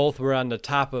 They both were on the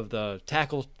top of the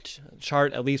tackle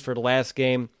chart, at least for the last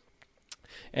game.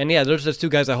 And yeah, those are just two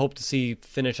guys I hope to see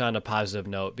finish on a positive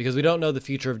note because we don't know the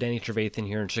future of Danny Trevathan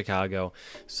here in Chicago.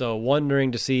 So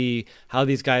wondering to see how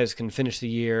these guys can finish the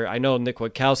year. I know Nick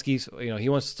Witkowski, he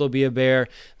wants to still be a Bear.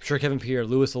 I'm sure Kevin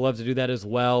Pierre-Louis will love to do that as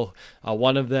well.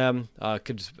 One of them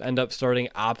could end up starting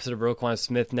opposite of Roquan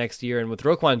Smith next year. And with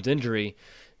Roquan's injury,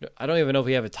 I don't even know if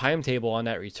we have a timetable on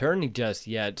that return just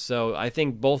yet. So I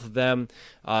think both of them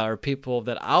are people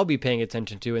that I'll be paying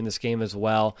attention to in this game as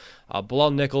well.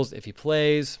 Bilal Nichols, if he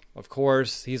plays, of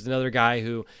course, he's another guy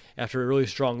who, after a really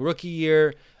strong rookie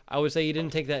year, I would say he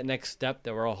didn't take that next step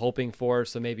that we're all hoping for,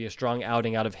 so maybe a strong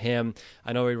outing out of him.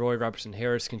 I know Roy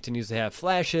Robertson-Harris continues to have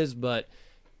flashes, but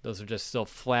those are just still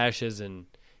flashes. And,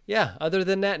 yeah, other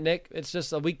than that, Nick, it's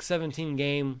just a Week 17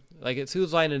 game. Like, it's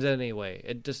who's line it anyway.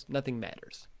 It just, nothing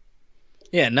matters.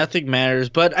 Yeah, nothing matters.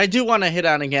 But I do want to hit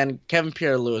on, again, Kevin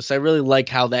Pierre-Louis. I really like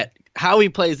how he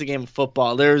plays the game of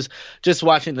football. There's just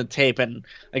watching the tape and,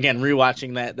 again,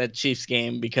 rewatching that Chiefs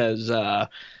game because,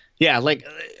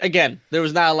 again, there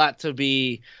was not a lot to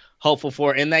be hopeful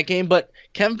for in that game. But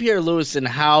Kevin Pierre-Louis and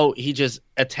how he just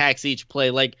attacks each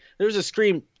play. Like, there was a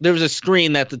screen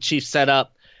that the Chiefs set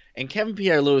up, and Kevin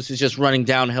Pierre-Louis is just running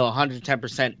downhill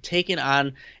 110%, taking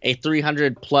on a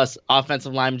 300-plus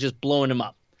offensive lineman, just blowing him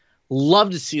up. Love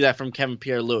to see that from Kevin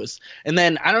Pierre-Louis. And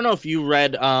then I don't know if you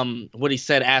read what he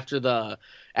said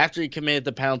after he committed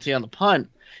the penalty on the punt.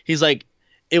 He's like,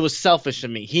 it was selfish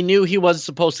of me. He knew he wasn't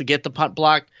supposed to get the punt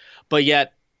block, but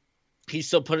yet he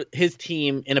still put his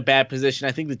team in a bad position.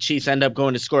 I think the Chiefs end up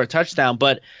going to score a touchdown,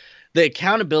 but the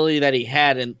accountability that he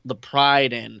had and the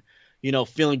pride and,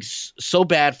 feeling so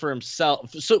bad for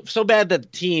himself, so bad that the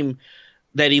team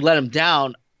that he let him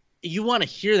down. You want to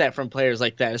hear that from players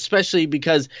like that, especially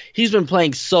because he's been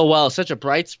playing so well, such a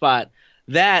bright spot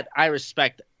that I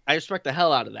respect the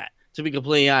hell out of that, to be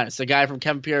completely honest. A guy from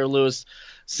Kevin Pierre-Louis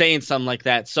saying something like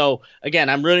that. So, again,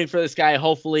 I'm rooting for this guy.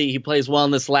 Hopefully he plays well in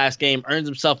this last game, earns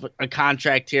himself a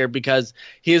contract here because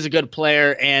he is a good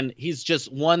player, and he's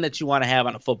just one that you want to have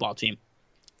on a football team.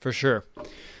 For sure.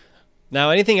 Now,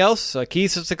 anything else?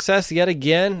 Keys to success yet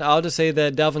again? I'll just say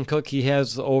that Dalvin Cook, he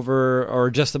has over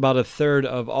or just about a third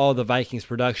of all the Vikings'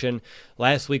 production.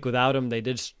 Last week without him, they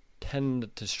did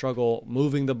tend to struggle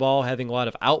moving the ball, having a lot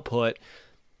of output.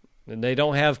 And they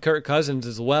don't have Kirk Cousins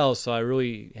as well, so I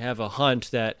really have a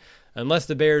hunch that unless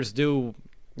the Bears do,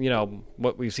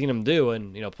 what we've seen them do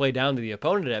and, play down to the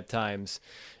opponent at times,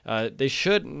 they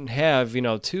shouldn't have,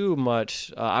 too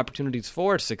much opportunities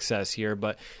for success here.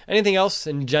 But anything else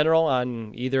in general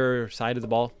on either side of the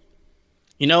ball?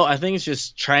 I think it's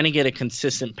just trying to get a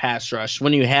consistent pass rush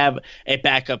when you have a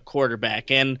backup quarterback.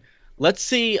 And let's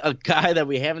see a guy that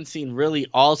we haven't seen really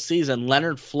all season,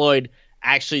 Leonard Floyd,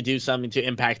 actually do something to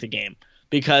impact the game.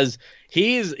 Because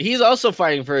he's also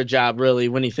fighting for a job, really,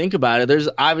 when you think about it. There's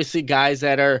obviously guys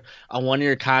that are on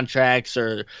one-year contracts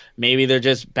or maybe they're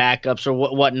just backups or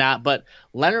whatnot. But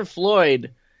Leonard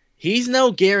Floyd, he's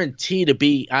no guarantee to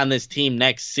be on this team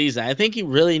next season. I think he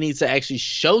really needs to actually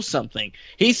show something.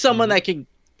 He's someone that can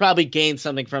probably gain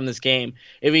something from this game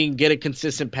if he can get a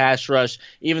consistent pass rush,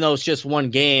 even though it's just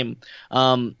one game.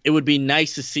 It would be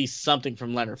nice to see something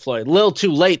from Leonard Floyd. A little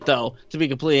too late, though, to be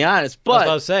completely honest. But I was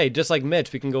about to say, just like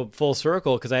Mitch, we can go full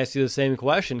circle because I asked you the same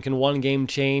question. Can one game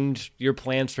change your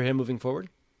plans for him moving forward?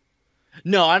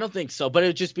 No, I don't think so. But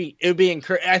it would be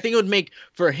encouraging. I think it would make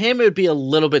for him. It would be a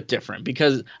little bit different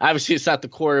because obviously it's not the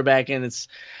quarterback and it's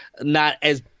not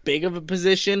as big of a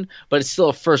position, but it's still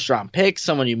a first-round pick,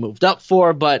 someone you moved up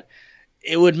for. But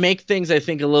it would make things, I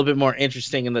think, a little bit more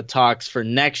interesting in the talks for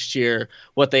next year,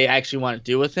 what they actually want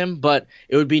to do with him. But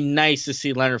it would be nice to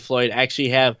see Leonard Floyd actually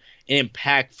have an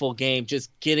impactful game,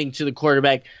 just getting to the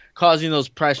quarterback, causing those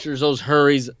pressures, those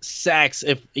hurries, sacks,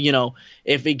 if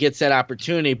he gets that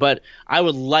opportunity. But I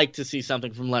would like to see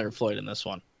something from Leonard Floyd in this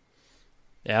one.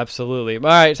 Absolutely. All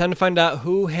right, time to find out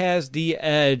who has the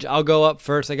edge. I'll go up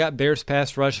first. I got Bears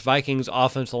pass rush, Vikings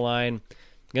offensive line.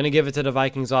 I'm going to give it to the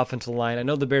Vikings offensive line. I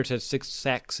know the Bears had 6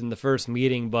 sacks in the first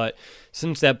meeting, but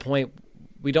since that point,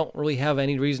 we don't really have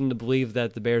any reason to believe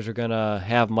that the Bears are going to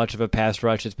have much of a pass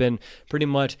rush. It's been pretty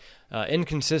much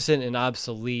inconsistent and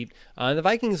obsolete. The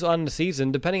Vikings on the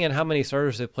season, depending on how many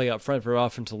starters they play up front for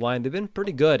offensive line, they've been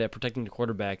pretty good at protecting the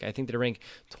quarterback. I think they rank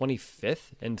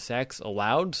 25th in sacks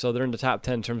allowed, so they're in the top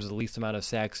 10 in terms of the least amount of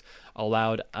sacks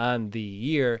allowed on the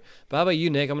year. But how about you,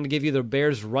 Nick? I'm going to give you the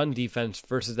Bears run defense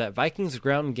versus that Vikings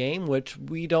ground game, which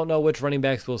we don't know which running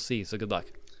backs we'll see, so good luck.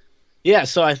 Yeah,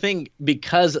 so I think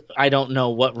because I don't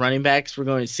know what running backs we're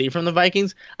going to see from the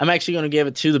Vikings, I'm actually going to give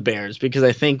it to the Bears because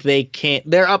I think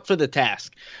they're up for the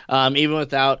task. Even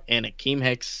without Akeem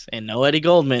Hicks and no Eddie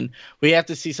Goldman, we have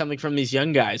to see something from these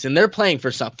young guys, and they're playing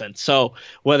for something. So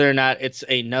whether or not it's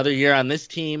another year on this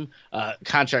team,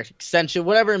 contract extension,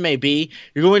 whatever it may be,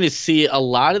 you're going to see a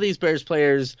lot of these Bears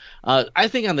players, I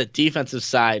think on the defensive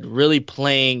side, really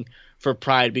playing for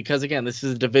pride because, again, this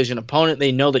is a division opponent.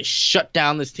 They know they shut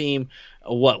down this team,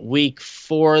 week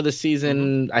 4 of the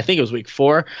season? I think it was week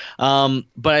 4. But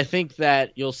I think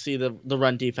that you'll see the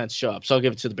run defense show up. So I'll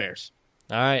give it to the Bears.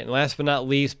 All right, and last but not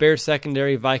least, Bears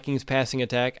secondary, Vikings passing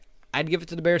attack. I'd give it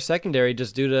to the Bears secondary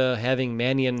just due to having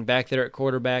Mannion back there at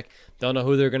quarterback. Don't know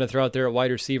who they're going to throw out there at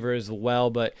wide receiver as well,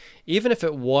 but even if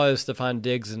it was Stephon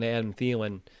Diggs and Adam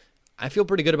Thielen, I feel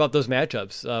pretty good about those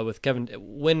matchups with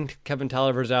Kevin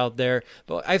Tolliver's out there.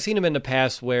 But I've seen him in the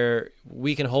past where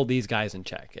we can hold these guys in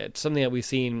check. It's something that we've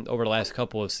seen over the last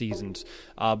couple of seasons.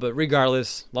 But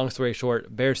regardless, long story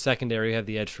short, Bears secondary have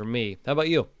the edge for me. How about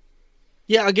you?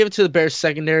 Yeah, I'll give it to the Bears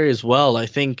secondary as well. I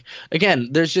think, again,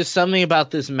 there's just something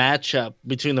about this matchup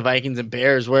between the Vikings and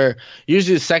Bears where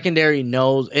usually the secondary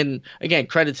knows, and again,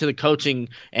 credit to the coaching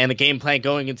and the game plan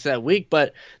going into that week,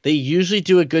 but they usually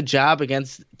do a good job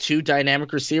against two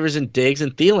dynamic receivers in Diggs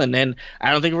and Thielen, and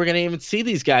I don't think we're going to even see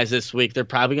these guys this week. They're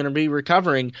probably going to be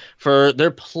recovering for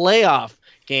their playoff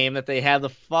game that they have the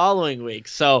following week.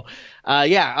 So,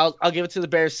 I'll give it to the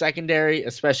Bears secondary,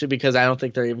 especially because I don't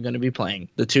think they're even going to be playing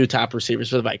the two top receivers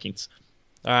for the Vikings.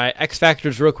 All right, X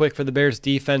factors real quick for the Bears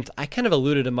defense. I kind of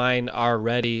alluded to mine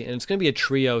already, and it's going to be a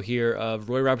trio here of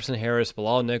Roy Robertson-Harris,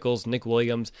 Bilal Nichols, Nick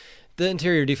Williams. The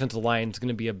interior defensive line is going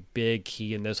to be a big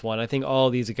key in this one. I think all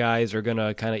of these guys are going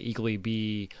to kind of equally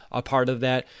be a part of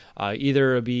that.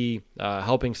 Either be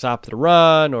helping stop the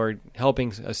run or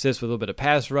helping assist with a little bit of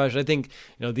pass rush. I think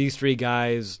these three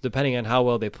guys, depending on how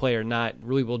well they play or not,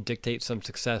 really will dictate some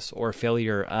success or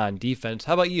failure on defense.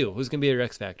 How about you? Who's going to be your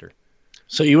X factor?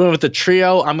 So you went with the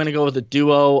trio. I'm going to go with the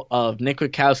duo of Nick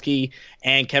Witkowski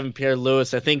and Kevin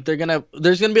Pierre-Louis. I think there's going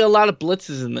to be a lot of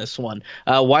blitzes in this one.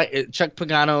 Chuck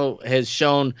Pagano has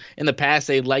shown in the past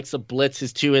that he likes to blitz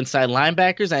his two inside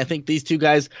linebackers, and I think these two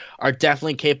guys are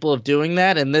definitely capable of doing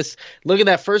that. And look at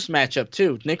that first matchup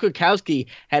too. Nick Witkowski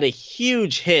had a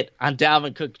huge hit on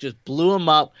Dalvin Cook, just blew him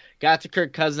up, got to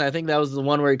Kirk Cousins. I think that was the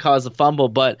one where he caused the fumble,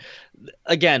 but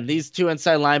again, these two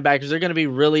inside linebackers are going to be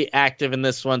really active in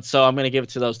this one, so I'm going to give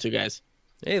it to those two guys.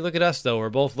 Hey, look at us, though. We're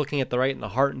both looking at the right and the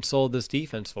heart and soul of this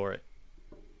defense for it.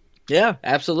 Yeah,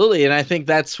 absolutely. And I think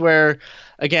that's where,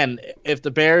 again, if the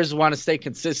Bears want to stay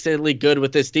consistently good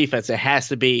with this defense, it has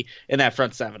to be in that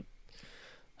front seven.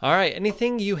 All right,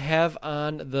 anything you have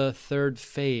on the third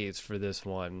phase for this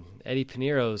one? Eddie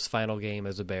Piñeiro's final game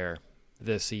as a Bear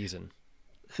this season.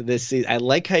 This season. I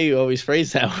like how you always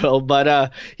phrase that, Will.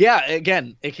 But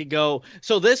again, it could go.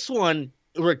 So this one,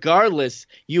 regardless,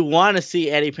 you want to see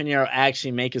Eddie Piñeiro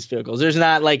actually make his field goals. There's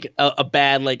not like a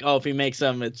bad if he makes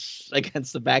them, it's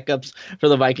against the backups for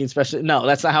the Vikings, especially. No,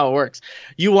 that's not how it works.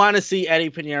 You want to see Eddie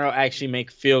Piñeiro actually make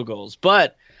field goals.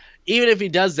 But even if he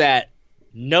does that,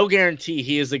 no guarantee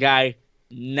he is the guy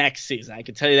next season. I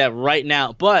can tell you that right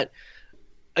now. But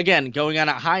again, going on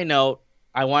a high note,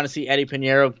 I want to see Eddie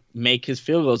Piñeiro make his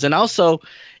field goals. And also,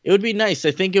 it would be nice.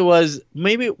 I think it was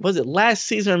it last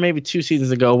season or maybe 2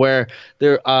 seasons ago where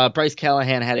Bryce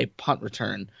Callahan had a punt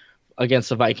return against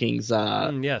the Vikings.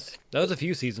 Yes, that was a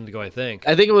few seasons ago, I think.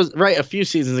 I think it was a few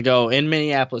seasons ago in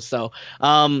Minneapolis. So,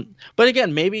 but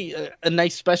again, maybe a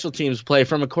nice special teams play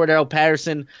from a Cordero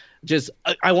Patterson.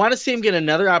 I want to see him get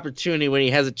another opportunity when he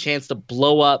has a chance to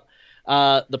blow up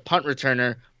the punt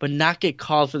returner, but not get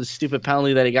called for the stupid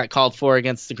penalty that he got called for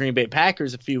against the Green Bay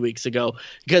Packers a few weeks ago,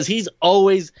 because he's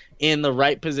always in the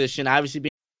right position. Obviously,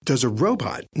 Does a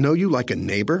robot know you like a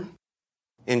neighbor?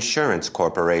 Insurance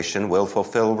Corporation will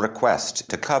fulfill requests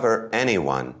to cover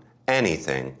anyone,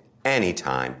 anything,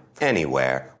 anytime,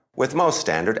 anywhere, with most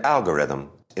standard algorithm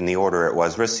in the order it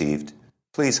was received.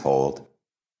 Please hold.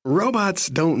 Robots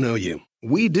don't know you.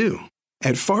 We do.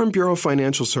 At Farm Bureau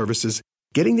Financial Services,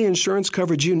 getting the insurance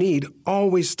coverage you need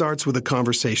always starts with a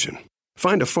conversation.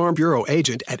 Find a Farm Bureau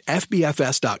agent at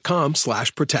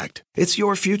fbfs.com/protect. It's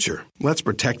your future. Let's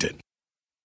protect it.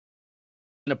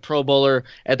 A Pro Bowler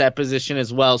at that position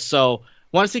as well. So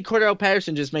want to see Cordero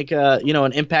Patterson just make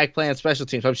an impact play on special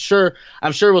teams. I'm sure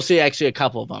we'll see actually a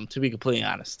couple of them, to be completely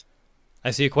honest.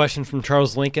 I see a question from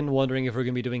Charles Lincoln wondering if we're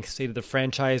going to be doing State of the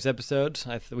Franchise episodes.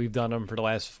 We've done them for the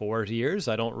last 4 years.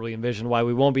 I don't really envision why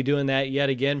we won't be doing that yet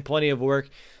again. Plenty of work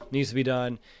needs to be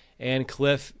done. And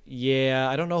Cliff,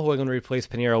 I don't know who I'm going to replace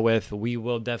Piñeiro with. We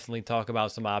will definitely talk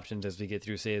about some options as we get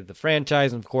through State of the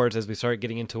Franchise, and of course as we start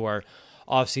getting into our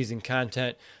off-season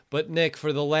content. But Nick,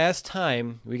 for the last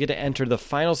time, we get to enter the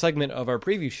final segment of our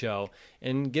preview show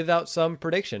and give out some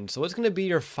predictions. So what's going to be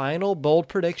your final bold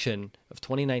prediction of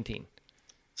 2019?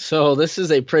 So this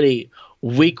is a pretty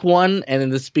weak one,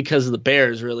 and this is because of the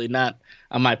Bears, really, not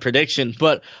on my prediction.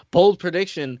 But bold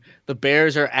prediction, the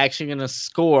Bears are actually going to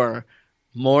score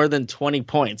more than 20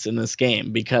 points in this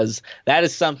game, because that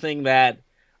is something that,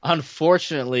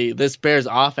 unfortunately, this Bears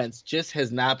offense just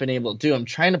has not been able to do. I'm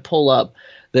trying to pull up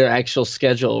their actual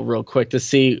schedule real quick to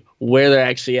see where they're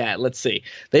actually at. Let's see.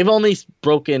 They've only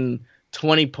broken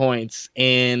 20 points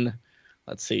in,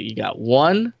 you got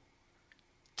 1,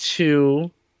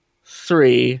 2,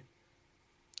 3.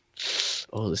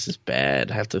 Oh, this is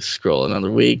bad. I have to scroll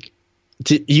another week.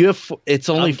 You have. It's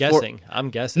only. I'm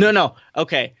guessing. No.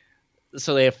 Okay,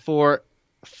 so they have 5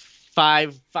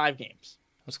 games.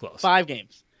 That's close. 5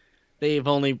 games. They've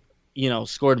only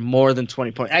scored more than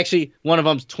 20 points. Actually, one of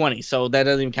them's 20, so that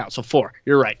doesn't even count. So 4.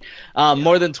 You're right.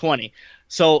 More than 20.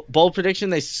 So bold prediction,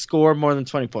 they score more than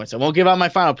 20 points. I won't give out my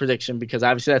final prediction because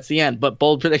obviously that's the end. But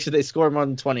bold prediction, they score more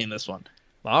than 20 in this one.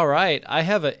 All right. I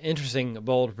have an interesting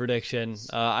bold prediction.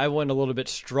 I went a little bit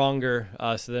stronger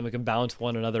so then we can balance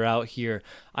one another out here.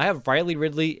 I have Riley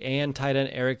Ridley and tight end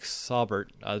Eric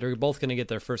Saubert. They're both going to get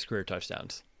their first career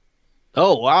touchdowns.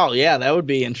 Oh, wow. Yeah, that would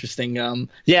be interesting. The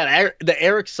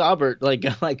Eric Saubert,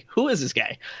 like who is this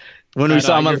guy? When we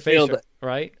saw him on the field.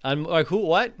 Right? I'm like, who,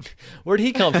 what? Where'd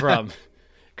he come from?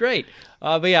 Great.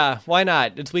 But yeah, why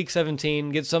not? It's week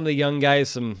 17. Get some of the young guys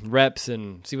some reps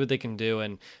and see what they can do.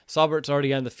 And Saubert's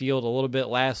already on the field a little bit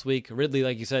last week. Ridley,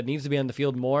 like you said, needs to be on the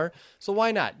field more. So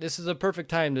why not? This is a perfect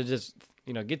time to just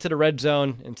get to the red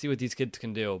zone and see what these kids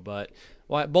can do. But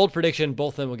bold prediction,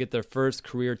 both of them will get their first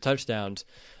career touchdowns.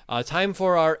 Time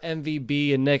for our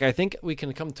MVP. And Nick, I think we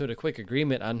can come to a quick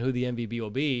agreement on who the MVP will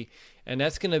be. And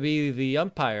that's going to be the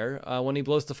umpire when he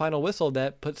blows the final whistle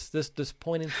that puts this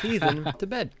disappointing season to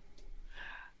bed.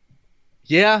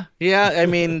 Yeah. I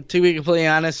mean, to be completely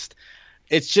honest,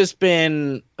 it's just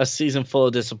been a season full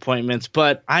of disappointments.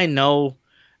 But I know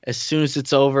as soon as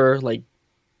it's over,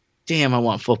 damn, I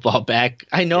want football back.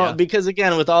 I know because,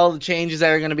 again, with all the changes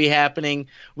that are going to be happening,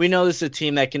 we know this is a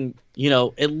team that can,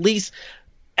 at least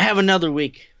have another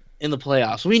week in the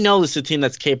playoffs. We know this is a team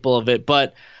that's capable of it,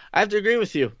 but I have to agree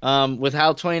with you. With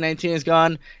how 2019 has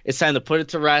gone, it's time to put it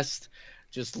to rest.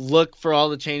 Just look for all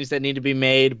the changes that need to be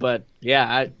made. But,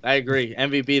 yeah, I agree.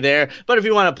 MVP there. But if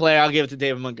you want a player, I'll give it to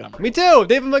David Montgomery. Me too.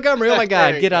 David Montgomery. Oh, my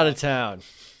God. Get out of town.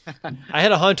 I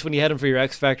had a hunch when you had him for your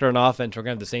X Factor on offense, we're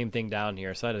going to have the same thing down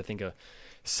here. So I had to think of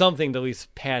something to at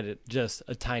least pad it just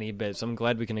a tiny bit. So I'm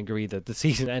glad we can agree that the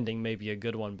season ending may be a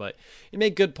good one. But you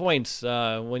make good points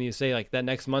when you say, that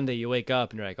next Monday you wake up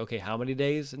and you're like, okay, how many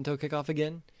days until kickoff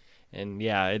again? And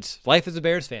yeah, it's life as a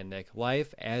Bears fan, Nick.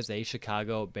 Life as a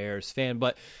Chicago Bears fan.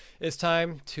 But it's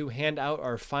time to hand out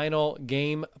our final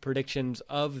game predictions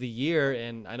of the year.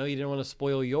 And I know you didn't want to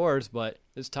spoil yours, but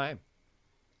it's time.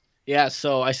 Yeah,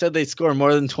 so I said they'd score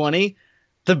more than 20.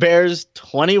 The Bears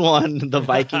 21, the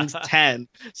Vikings 10.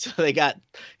 So they got,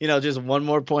 just one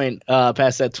more point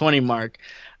past that 20 mark,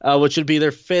 which would be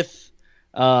their 5th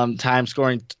time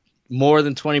scoring more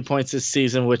than 20 points this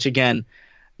season, which, again,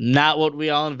 not what we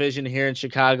all envision here in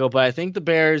Chicago. But I think the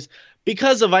Bears,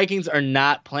 because the Vikings are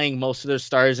not playing most of their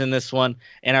stars in this one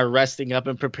and are resting up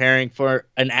and preparing for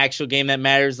an actual game that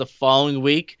matters the following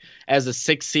week as a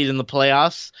 6th seed in the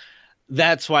playoffs,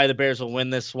 that's why the Bears will win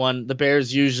this one. The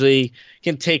Bears usually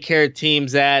can take care of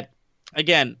teams that,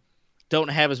 again, don't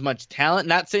have as much talent.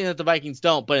 Not saying that the Vikings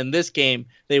don't, but in this game,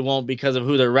 they won't because of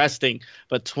who they're resting.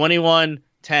 But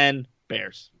 21-10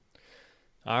 Bears.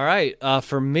 All right.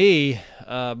 For me,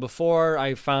 before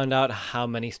I found out how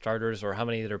many starters or how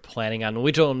many they're planning on,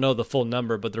 we don't know the full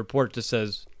number, but the report just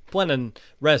says plan on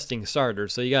resting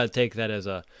starters. So you got to take that as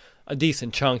a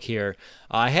decent chunk here.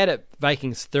 I had it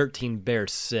Vikings 13,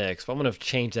 Bears 6, but I'm going to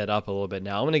change that up a little bit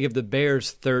now. I'm going to give the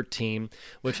Bears 13,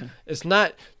 which is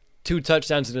not 2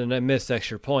 touchdowns and a missed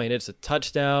extra point. It's a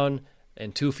touchdown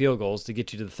and 2 field goals to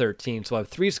get you to the 13. So I have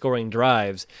 3 scoring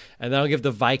drives, and then I'll give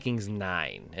the Vikings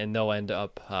 9, and they'll end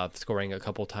up scoring a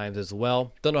couple times as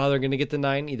well. Don't know how they're going to get the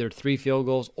 9, either 3 field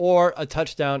goals or a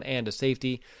touchdown and a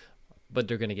safety, but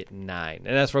they're going to get 9.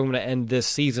 And that's where I'm going to end this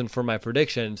season for my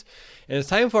predictions. And it's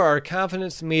time for our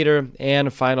confidence meter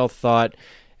and final thought.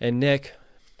 And Nick,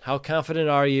 how confident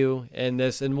are you in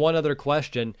this? And one other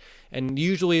question, and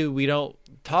usually we don't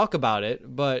talk about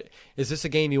it, but is this a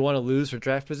game you want to lose for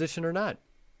draft position or not?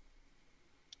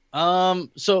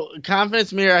 So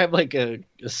confidence meter, I have a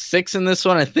 6 in this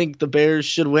one. I think the Bears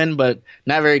should win, but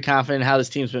not very confident in how this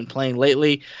team's been playing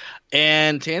lately.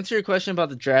 And to answer your question about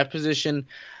the draft position,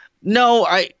 no,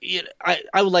 I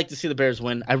would like to see the Bears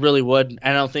win. I really would.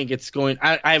 I don't think it's going –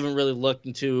 I haven't really looked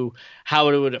into how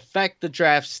it would affect the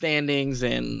draft standings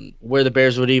and where the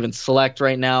Bears would even select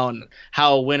right now and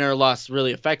how a win or loss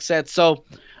really affects that. So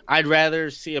I'd rather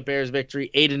see a Bears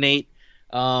victory 8-8.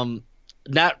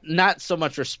 Not so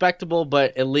much respectable,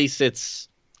 but at least it's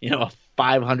a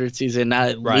 500 season,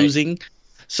 not losing.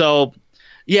 So –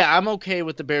 yeah, I'm okay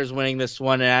with the Bears winning this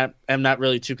one, and I'm not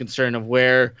really too concerned of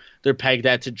where they're pegged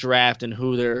at to draft and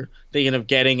who they're thinking of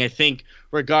getting. I think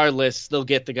regardless, they'll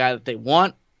get the guy that they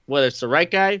want. Whether it's the right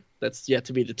guy, that's yet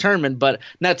to be determined, but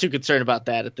not too concerned about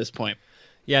that at this point.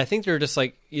 Yeah, I think there are just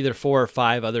like either 4 or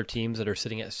 5 other teams that are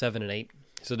sitting at 7 and 8.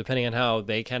 So depending on how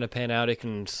they kind of pan out, it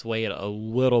can sway it a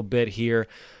little bit here.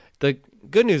 The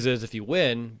good news is if you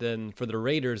win, then for the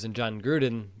Raiders and John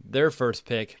Gruden, their first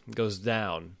pick goes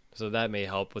down. So that may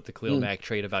help with the Khalil Mack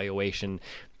trade evaluation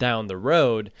down the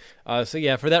road. So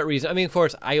yeah, for that reason, I mean, of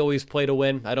course, I always play to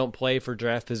win. I don't play for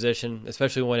draft position,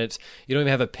 especially when you don't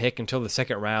even have a pick until the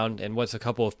second round, and what's a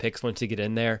couple of picks once you get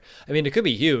in there. I mean, it could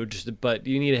be huge, but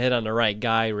you need to hit on the right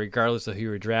guy regardless of who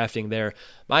you're drafting there.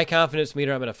 My confidence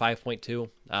meter, I'm at a 5.2.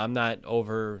 I'm not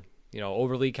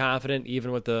overly confident,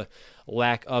 even with the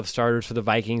lack of starters for the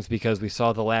Vikings, because we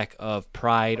saw the lack of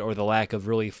pride or the lack of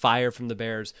really fire from the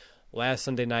Bears last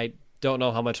Sunday night. Don't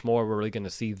know how much more we're really going to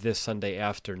see this Sunday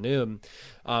afternoon.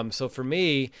 So for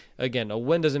me, again, a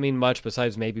win doesn't mean much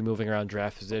besides maybe moving around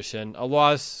draft position. A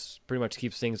loss pretty much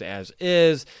keeps things as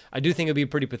is. I do think it would be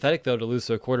pretty pathetic, though, to lose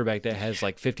to a quarterback that has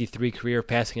like 53 career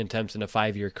passing attempts in a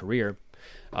 5-year career.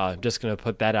 Just going to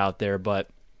put that out there. But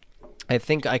I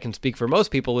think I can speak for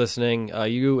most people listening,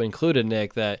 you included,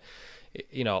 Nick, that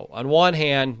on one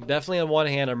hand, definitely on one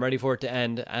hand, I'm ready for it to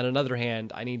end. On another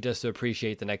hand, I need just to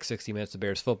appreciate the next 60 minutes of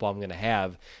Bears football I'm going to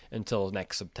have until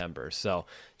next September. So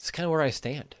it's kind of where I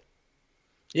stand.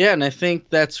 Yeah, and I think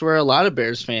that's where a lot of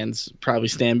Bears fans probably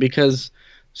stand, because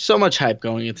so much hype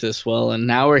going into this. Well, and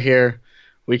now we're here,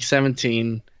 week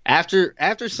 17. After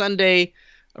Sunday,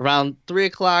 around 3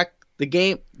 o'clock,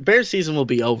 the Bears season will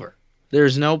be over.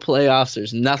 There's no playoffs.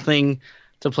 There's nothing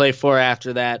to play for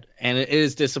after that, and it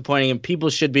is disappointing, and people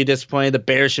should be disappointed. The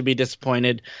Bears should be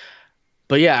disappointed.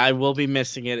 But yeah, I will be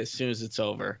missing it as soon as it's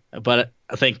over. But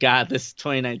thank God this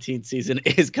 2019 season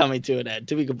is coming to an end,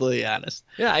 to be completely honest.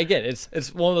 Yeah, again,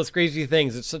 it's one of those crazy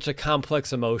things. It's such a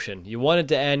complex emotion. You want it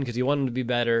to end because you want them to be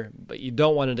better, but you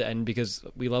don't want it to end because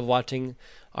we love watching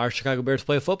our Chicago Bears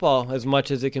play football as much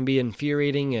as it can be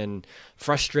infuriating and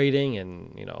frustrating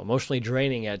and emotionally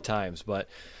draining at times. But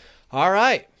all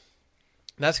right.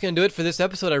 That's going to do it for this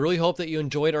episode. I really hope that you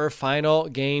enjoyed our final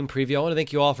game preview. I want to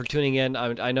thank you all for tuning in.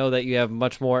 I know that you have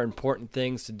much more important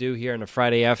things to do here on a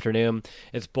Friday afternoon.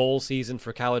 It's bowl season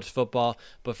for college football,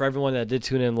 but for everyone that did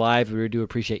tune in live, we do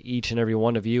appreciate each and every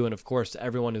one of you, and of course, to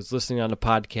everyone who's listening on the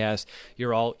podcast,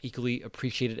 you're all equally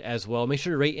appreciated as well. Make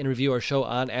sure to rate and review our show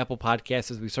on Apple Podcasts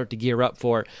as we start to gear up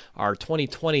for our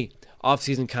 2020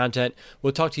 off-season content.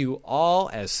 We'll talk to you all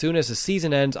as soon as the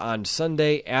season ends on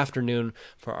Sunday afternoon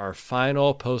for our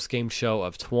final post-game show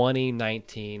of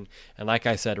 2019. And like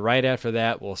I said, right after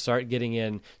that, we'll start getting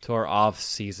into our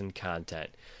off-season content.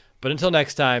 But until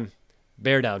next time,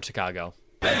 bear down, Chicago.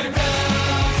 Bear down!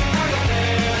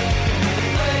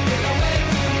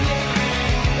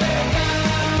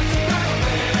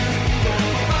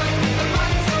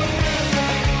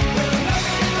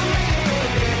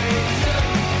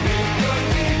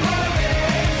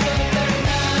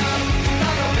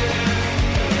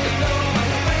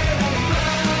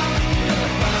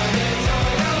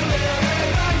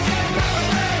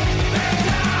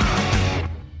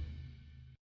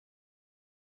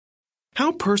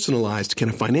 How personalized can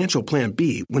a financial plan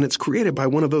be when it's created by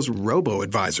one of those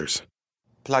robo-advisors?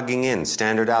 Plugging in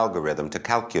standard algorithm to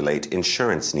calculate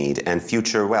insurance need and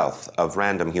future wealth of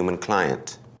random human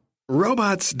client.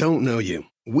 Robots don't know you.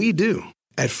 We do.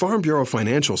 At Farm Bureau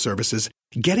Financial Services,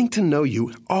 getting to know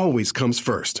you always comes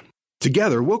first.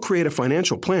 Together, we'll create a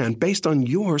financial plan based on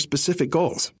your specific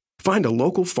goals. Find a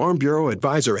local Farm Bureau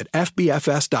advisor at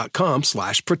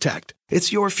fbfs.com/protect.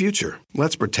 It's your future.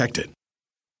 Let's protect it.